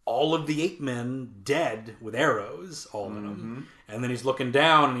all of the 8 men dead with arrows all in them. And then he's looking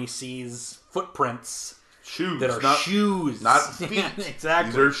down, and he sees footprints. Shoes. That are shoes. Not feet.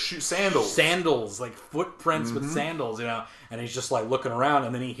 Exactly. These are sandals. Sandals, like footprints with sandals, And he's just like looking around,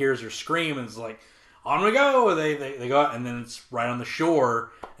 and then he hears her scream, and it's like, on we go! They go out, and then it's right on the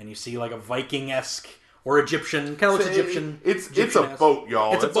shore, and you see like a Viking-esque or Egyptian, kind of looks Egyptian. It's a boat,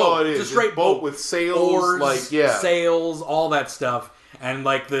 y'all. It's a boat. All it is. It's a straight boat with sails, oars, sails, all that stuff. And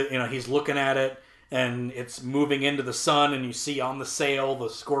like he's looking at it, and it's moving into the sun, and you see on the sail the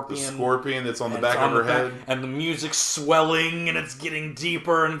scorpion. The scorpion that's on the back of her head. And the music's swelling, and it's getting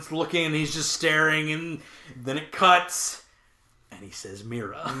deeper, and it's looking, and he's just staring, and then it cuts, and he says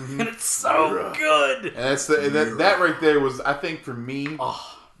Mira. And it's so good. And that's that right there was, I think, for me,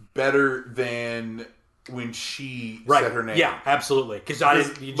 better than when she said her name. Yeah, absolutely. Because I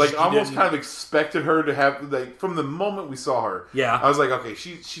almost kind of expected her to have, like, from the moment we saw her. Yeah. I was like, okay,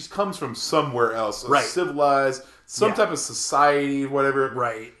 she comes from somewhere else, civilized, some type of society, whatever.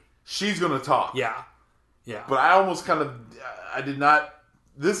 Right. She's gonna talk. Yeah. Yeah. But I almost kind of, I did not.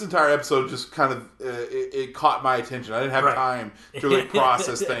 This entire episode just kind of it caught my attention. I didn't have time to really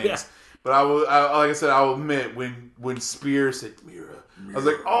process things. Yeah. But like I said, I will admit when Spear said Mira, I was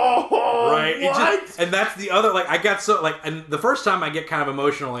like, oh, right. What? And that's the other, like, I got so, like, and the first time I get kind of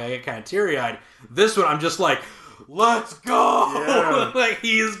emotional, I get kind of teary-eyed. This one, I'm just like, let's go! Yeah. Like,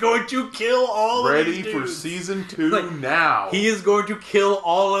 he is going to kill all of these dudes. Ready for season 2 now. He is going to kill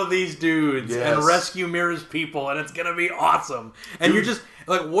all of these dudes Yes. and rescue Mira's people, and it's going to be awesome. And you're just,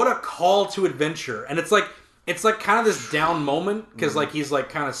 like, what a call to adventure. And it's like kind of this down moment, because, like, he's, like,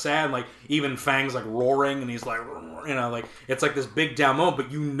 kind of sad, and, like, even Fang's, like, roaring, and he's, like, you know, like, it's, like, this big down moment,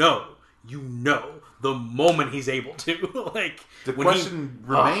 but you know, the moment he's able to, like... The question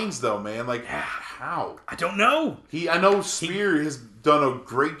remains, though, man, like, how? I don't know. I know Spear has done a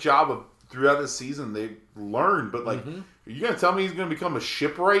great job of, throughout the season, they've learned, but, like, are you going to tell me he's going to become a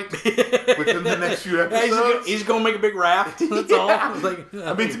shipwright within the next few episodes? He's going to make a big raft, that's all. Like,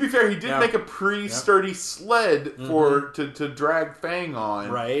 I mean, to be fair, he did make a pretty sturdy sled to drag Fang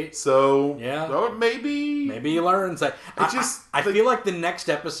on. Right. So, well, maybe he learns. I feel like the next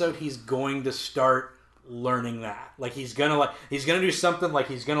episode he's going to start learning that. Like, he's gonna do something, like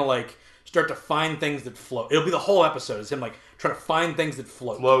he's gonna start to find things that float. It'll be the whole episode is him like trying to find things that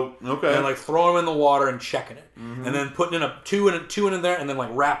float. Okay. And like throwing them in the water and checking it, and then putting in two in there, and then like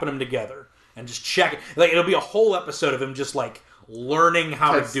wrapping them together and just checking. Like, it'll be a whole episode of him just like learning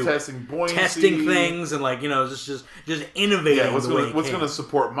how to do testing buoyancy, testing things, and like, you know, just innovating. Yeah, what's going to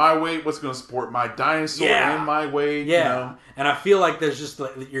support my weight? What's going to support my dinosaur and my weight? Yeah, you know? And I feel like there's just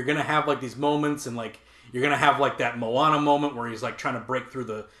like, you're gonna have like these moments, and like you're gonna have like that Moana moment where he's like trying to break through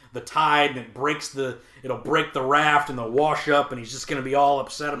the tide, and it'll break the raft, and they'll wash up, and he's just gonna be all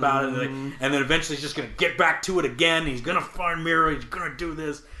upset about it, and then eventually he's just gonna get back to it again. He's gonna find Mira. He's gonna do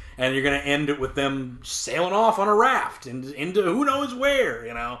this. And you're going to end it with them sailing off on a raft into who knows where,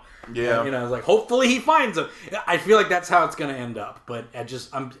 you know? Yeah. And, you know, it's like, hopefully he finds them. I feel like that's how it's going to end up. But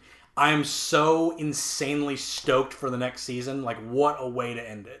I'm so insanely stoked for the next season. Like, what a way to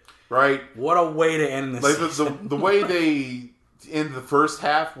end it. Right. What a way to end this season. The way they end the first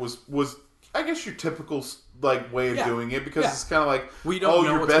half was I guess, your typical way of doing it, because it's kind of like,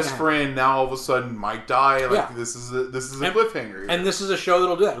 your best friend now all of a sudden might die. Like, this is a cliffhanger. And this is a show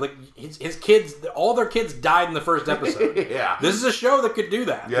that'll do that. Like, his kids, all their kids died in the first episode. This is a show that could do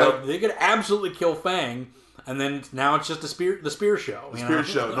that. Yep. Like, they could absolutely kill Fang, and then now it's just the spear show. The spear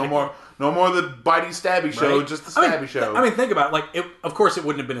show. No more the bitey stabby show. Just the stabby show. I mean, think about it. Like, of course, it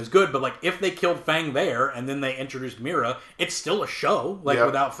wouldn't have been as good, but like, if they killed Fang there and then they introduced Mira, it's still a show. Like,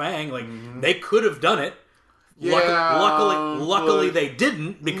 without Fang, like they could have done it. Luckily, they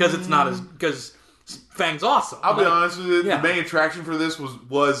didn't, because it's not because Fang's awesome. I'll be honest with you. The main attraction for this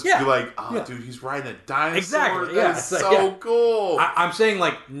was be like, dude, he's riding a dinosaur. Exactly. That's so cool. I'm saying,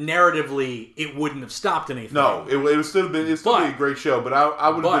 like, narratively, it wouldn't have stopped anything. No, it would still be a great show. But I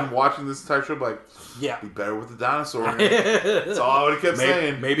would have been watching this entire show like, be better with the dinosaur in it. That's all I would have kept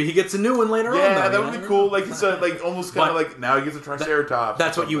saying. Maybe he gets a new one later on. Yeah, that would be cool. Like, it's almost kind of like, now he gets a Triceratops.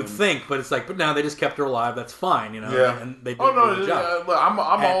 That's what you would think, but it's like, but now they just kept her alive. That's fine, you know. Yeah. And they did a good job. I'm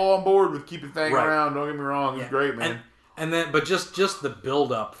all on board with keeping Fang around. Don't get me wrong. It's great, man. And then, but just the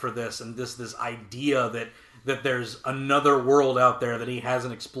build up for this, and this idea that there's another world out there that he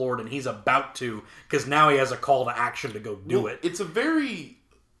hasn't explored, and he's about to, because now he has a call to action to go do it. It's a very,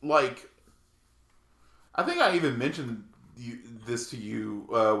 like, I think I even mentioned this to you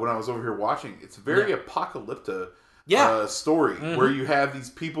when I was over here watching. It's a very apocalyptic story where you have these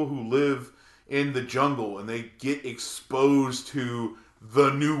people who live in the jungle and they get exposed to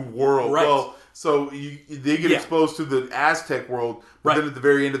the new world. Right. Well, so they get exposed to the Aztec world, but then at the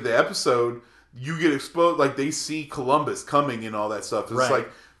very end of the episode, you get exposed, like, they see Columbus coming and all that stuff. It's like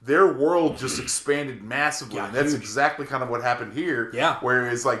their world just expanded massively, and that's exactly kind of what happened here. Yeah.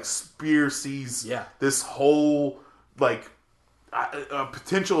 Whereas, like, Spear sees this whole, like,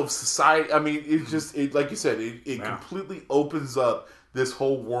 potential of society. I mean, it just, like you said, it completely opens up this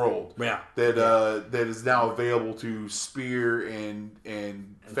whole world that is now available to Spear and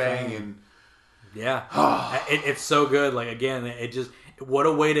Fang and it's so good. Like, again, it just, what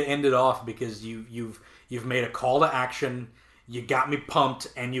a way to end it off, because you've made a call to action. You got me pumped,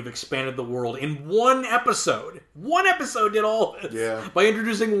 and you've expanded the world in one episode. One episode did all this by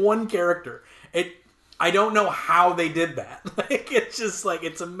introducing one character. I don't know how they did that. Like, it's just like,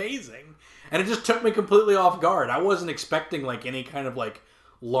 it's amazing, and it just took me completely off guard. I wasn't expecting like any kind of like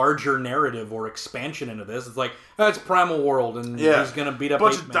larger narrative or expansion into this. It's like, it's Primal World, and he's gonna beat up a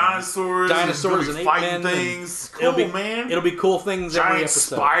bunch of dinosaurs and ape fighting things. Cool, man. It'll be cool things. Giant every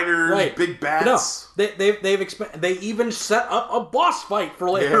episode. Spiders, big bats. No, they even set up a boss fight for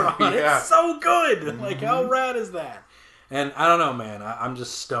later on. It's so good. Like, how rad is that? And I don't know, man. I'm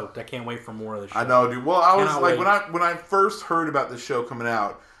just stoked. I can't wait for more of the show. I know, dude. Well, I was like, when I first heard about this show coming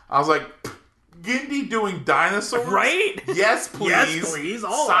out, I was like, Genndy doing dinosaurs? Right? Yes, please. Yes, please.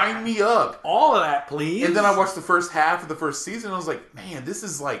 Sign me up. All of that, please. And then I watched the first half of the first season, and I was like, man, this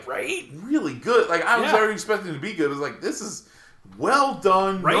is like really good. Like, I was already expecting it to be good. I was like, this is well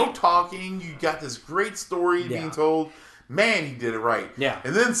done. Right? No talking. You got this great story being told. Man, he did it right. Yeah.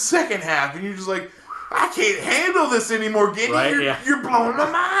 And then second half, and you're just like, I can't handle this anymore, Genndy. Right? You're blowing my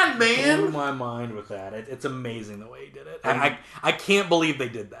mind, man. Blew my mind with that. It's amazing the way he did it. And I can't believe they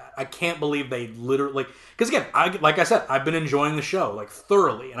did that. I can't believe they literally... Because again, like I said, I've been enjoying the show like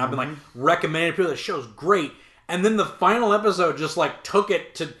thoroughly. And I've been like recommending people, the show's great. And then the final episode just like took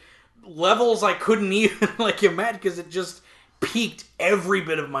it to levels I couldn't even like imagine, because it just piqued every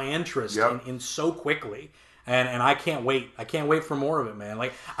bit of my interest in so quickly. And I can't wait. I can't wait for more of it, man.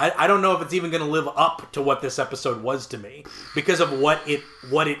 Like, I don't know if it's even going to live up to what this episode was to me because of what it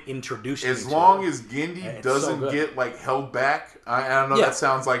introduced me to. As long as Genndy doesn't get, like, held back. I don't know, that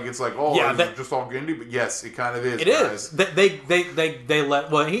sounds like it's like, it's just all Genndy, but yes, it kind of is. It is. They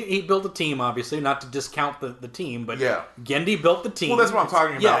let... Well, he built a team, obviously, not to discount the team, but Genndy built the team. Well, that's what I'm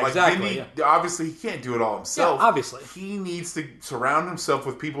talking about. Yeah, like, exactly. Genndy, obviously, he can't do it all himself. Yeah, obviously. He needs to surround himself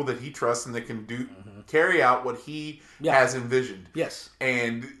with people that he trusts and that can carry out what he has envisioned. Yes.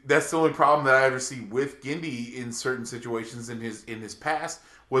 And that's the only problem that I ever see with Genndy in certain situations in his past,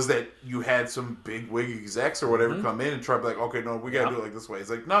 was that you had some big wig execs or whatever come in and try to be like, okay, no, we got to do it like this way. It's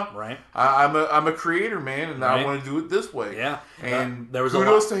like, no, right. I'm a creator, man, and I want to do it this way. Yeah. And there was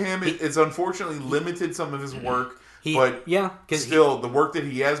kudos to him. It's unfortunately limited some of his work, but still, the work that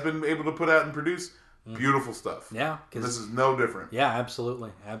he has been able to put out and produce, beautiful stuff. Yeah. This is no different. Yeah,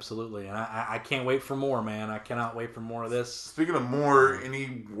 absolutely. Absolutely. And I can't wait for more, man. I cannot wait for more of this. Speaking of more,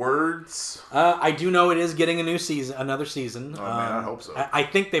 any words? I do know it is getting another season. Oh, man, I hope so. I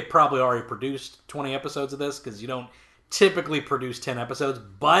think they've probably already produced 20 episodes of this, because you don't typically produce 10 episodes,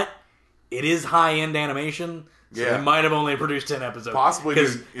 but it is high-end animation. So they might have only produced 10 episodes. Possibly.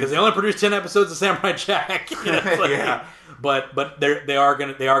 Because they only produced 10 episodes of Samurai Jack. You know, like, But they are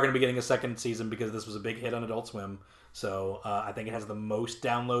gonna be getting a second season, because this was a big hit on Adult Swim. So I think it has the most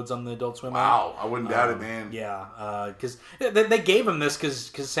downloads on the Adult Swim. Wow, I wouldn't doubt it, man. Yeah, because they gave him this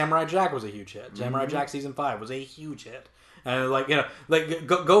because Samurai Jack was a huge hit. Samurai Jack season 5 was a huge hit. And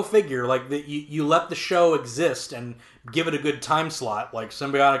go figure. Like you let the show exist and give it a good time slot, like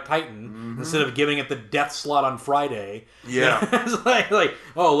Symbiotic Titan, instead of giving it the death slot on Friday. Yeah, it's like,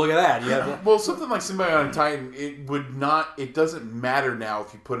 oh, look at that. Yeah. Well, something like Symbiotic Titan, it doesn't matter now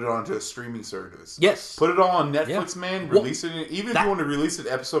if you put it onto a streaming service. Yes, put it all on Netflix, man. Release it, even if you want to release it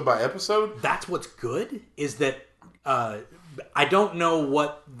episode by episode. That's what's good. Is that I don't know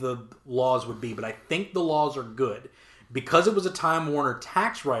what the laws would be, but I think the laws are good. Because it was a Time Warner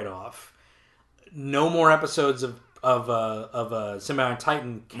tax write-off, no more episodes of Symbiotic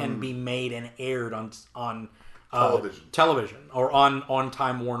Titan can be made and aired on television or on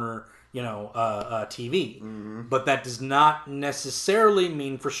Time Warner, TV. But that does not necessarily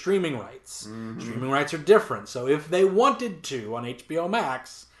mean for streaming rights. Streaming rights are different. So if they wanted to on HBO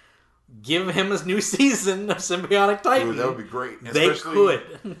Max give him a new season of Symbiotic Titan, ooh, that would be great. They could,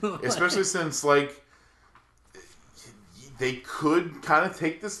 especially since they could kind of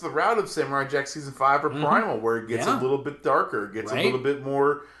take this the route of Samurai Jack Season 5 or Primal, where it gets a little bit darker, gets a little bit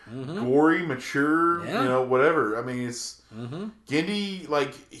more gory, mature, whatever. I mean, it's...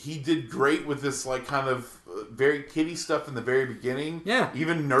 Genndy, he did great with this, kind of very kiddie stuff in the very beginning. Yeah.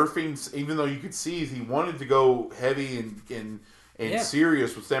 Even nerfing, even though you could see he wanted to go heavy and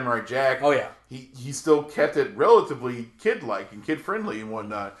serious with Samurai Jack. Oh, yeah. He still kept it relatively kid-like and kid-friendly and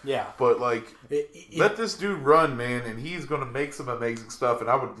whatnot. Yeah. But, let this dude run, man, and he's going to make some amazing stuff, and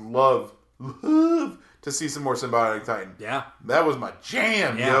I would love to see some more Symbiotic Titan. Yeah. That was my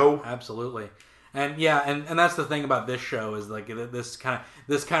jam, yo. Absolutely. And and that's the thing about this show is this kind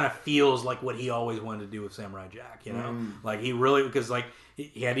of feels like what he always wanted to do with Samurai Jack, he really, because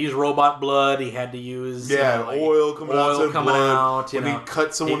he had to use robot blood, he had to use oil coming out. When he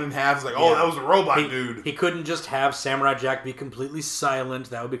cut someone in half, it's like, that was a robot dude. He couldn't just have Samurai Jack be completely silent.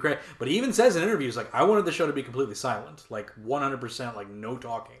 That would be great. But he even says in interviews, I wanted the show to be completely silent, 100%, no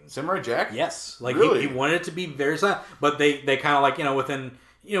talking. Samurai Jack? Yes, really? he wanted it to be very silent. But they kind of within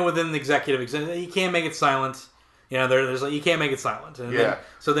the executive, you can't make it silent. There's you can't make it silent. And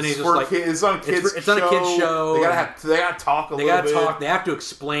then he's just it's on a kid's show. They gotta talk a little bit. They have to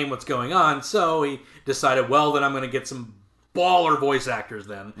explain what's going on. So he decided, well, then I'm going to get some baller voice actors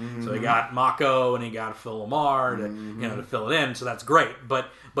then. So he got Mako and he got Phil Lamar to fill it in. So that's great. But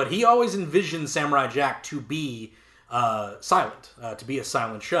he always envisioned Samurai Jack to be silent, to be a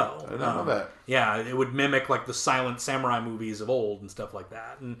silent show. I didn't know that. Yeah, it would mimic like the silent samurai movies of old and stuff like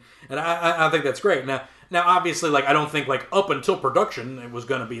that, and I think that's great. Now obviously, like I don't think like up until production it was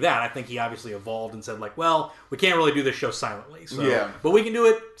going to be that. I think he obviously evolved and said like, well, we can't really do this show silently, so but we can do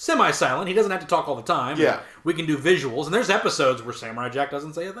it semi-silent. He doesn't have to talk all the time. Yeah, we can do visuals, and there's episodes where Samurai Jack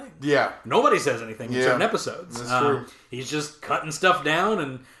doesn't say a thing. Yeah, nobody says anything in certain episodes. That's true. He's just cutting stuff down,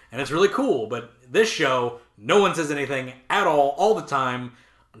 and it's really cool. But this show, no one says anything at all the time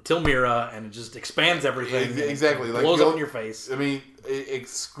until Mira, and it just expands everything. Exactly. Like, blows up in your face. I mean,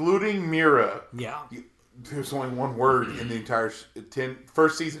 excluding Mira, there's only one word in the entire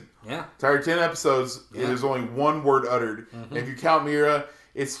first season. Yeah. Entire 10 episodes, there's only one word uttered. And if you count Mira,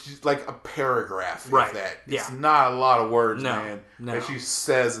 it's just like a paragraph of that. It's not a lot of words, man, that she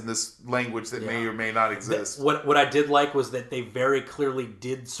says in this language that may or may not exist. What I did like was that they very clearly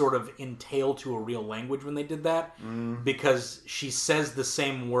did sort of entail to a real language when they did that, because she says the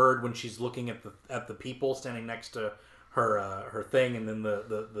same word when she's looking at the people standing next to her thing, and then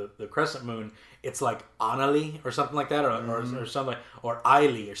the crescent moon. It's like Anali or something like that, or something, or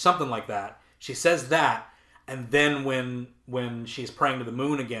Aili or something like that. She says that. And then when she's praying to the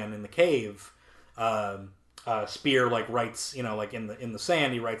moon again in the cave, Spear like writes, like in the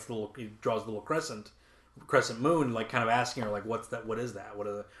sand, he draws the little crescent moon, like kind of asking her like, what's that? What is that?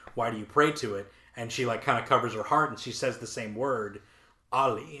 Why do you pray to it? And she like kind of covers her heart, and she says the same word,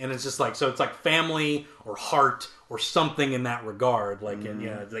 Ali, and it's just like, so it's like family or heart or something in that regard, like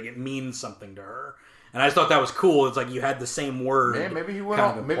it's like it means something to her. And I just thought that was cool. It's like you had the same word. Man, maybe he went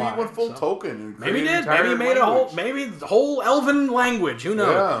full Tolkien. Maybe he did. Maybe he made the whole Elven language. Who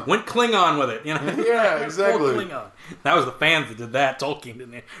knows? Yeah. Went Klingon with it. Yeah, exactly. That was the fans that did that. Tolkien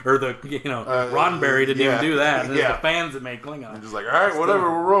didn't, or Roddenberry didn't even do that. It was the fans that made Klingon. They're just like, all right,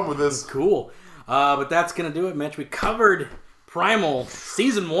 whatever, we'll run with this. Cool. But that's gonna do it, Mitch. We covered Primal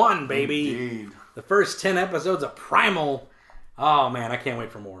Season 1, baby. Indeed. The first 10 episodes of Primal. Oh man, I can't wait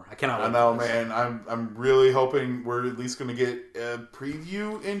for more. I cannot wait. I know, man. I'm really hoping we're at least going to get a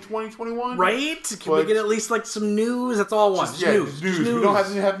preview in 2021. Right? Can we get at least like some news? That's all I want. Just news. We don't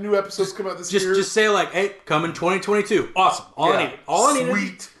have to have new episodes come out this year. Just say like, hey, come in 2022. Awesome. All I need.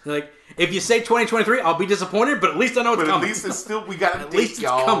 Sweet. Like, if you say 2023, I'll be disappointed, but at least I know it's coming. At least it's still, we got a at least it's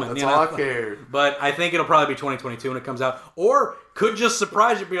y'all. Coming. That's all I care. But I think it'll probably be 2022 when it comes out. Or could just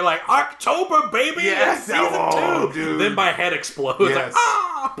surprise you, be like, October, baby! Yes! Season 2! Dude. Then my head explodes. Yes.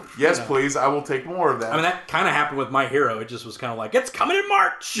 Like, yes, please. I will take more of that. I mean, that kind of happened with My Hero. It just was kind of like, it's coming in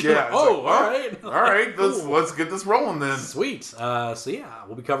March! Yeah. All right. All right, let's get this rolling then. Sweet. So yeah,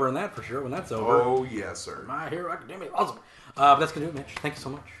 we'll be covering that for sure when that's over. Oh, yes, sir. My Hero Academia. Awesome. But that's going to do it, Mitch. Thank you so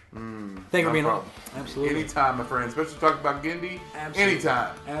much. Thank you for being on. Absolutely. Anytime, my friend. Especially talking about Genndy. Absolutely.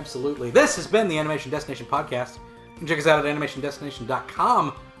 Anytime. Absolutely. This has been the Animation Destination Podcast. You can check us out at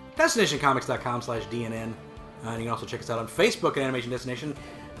animationdestination.com, destinationcomics.com/DNN. And you can also check us out on Facebook at Animation Destination.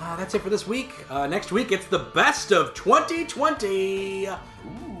 That's it for this week. Next week, it's the best of 2020.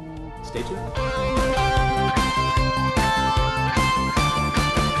 Ooh. Stay tuned.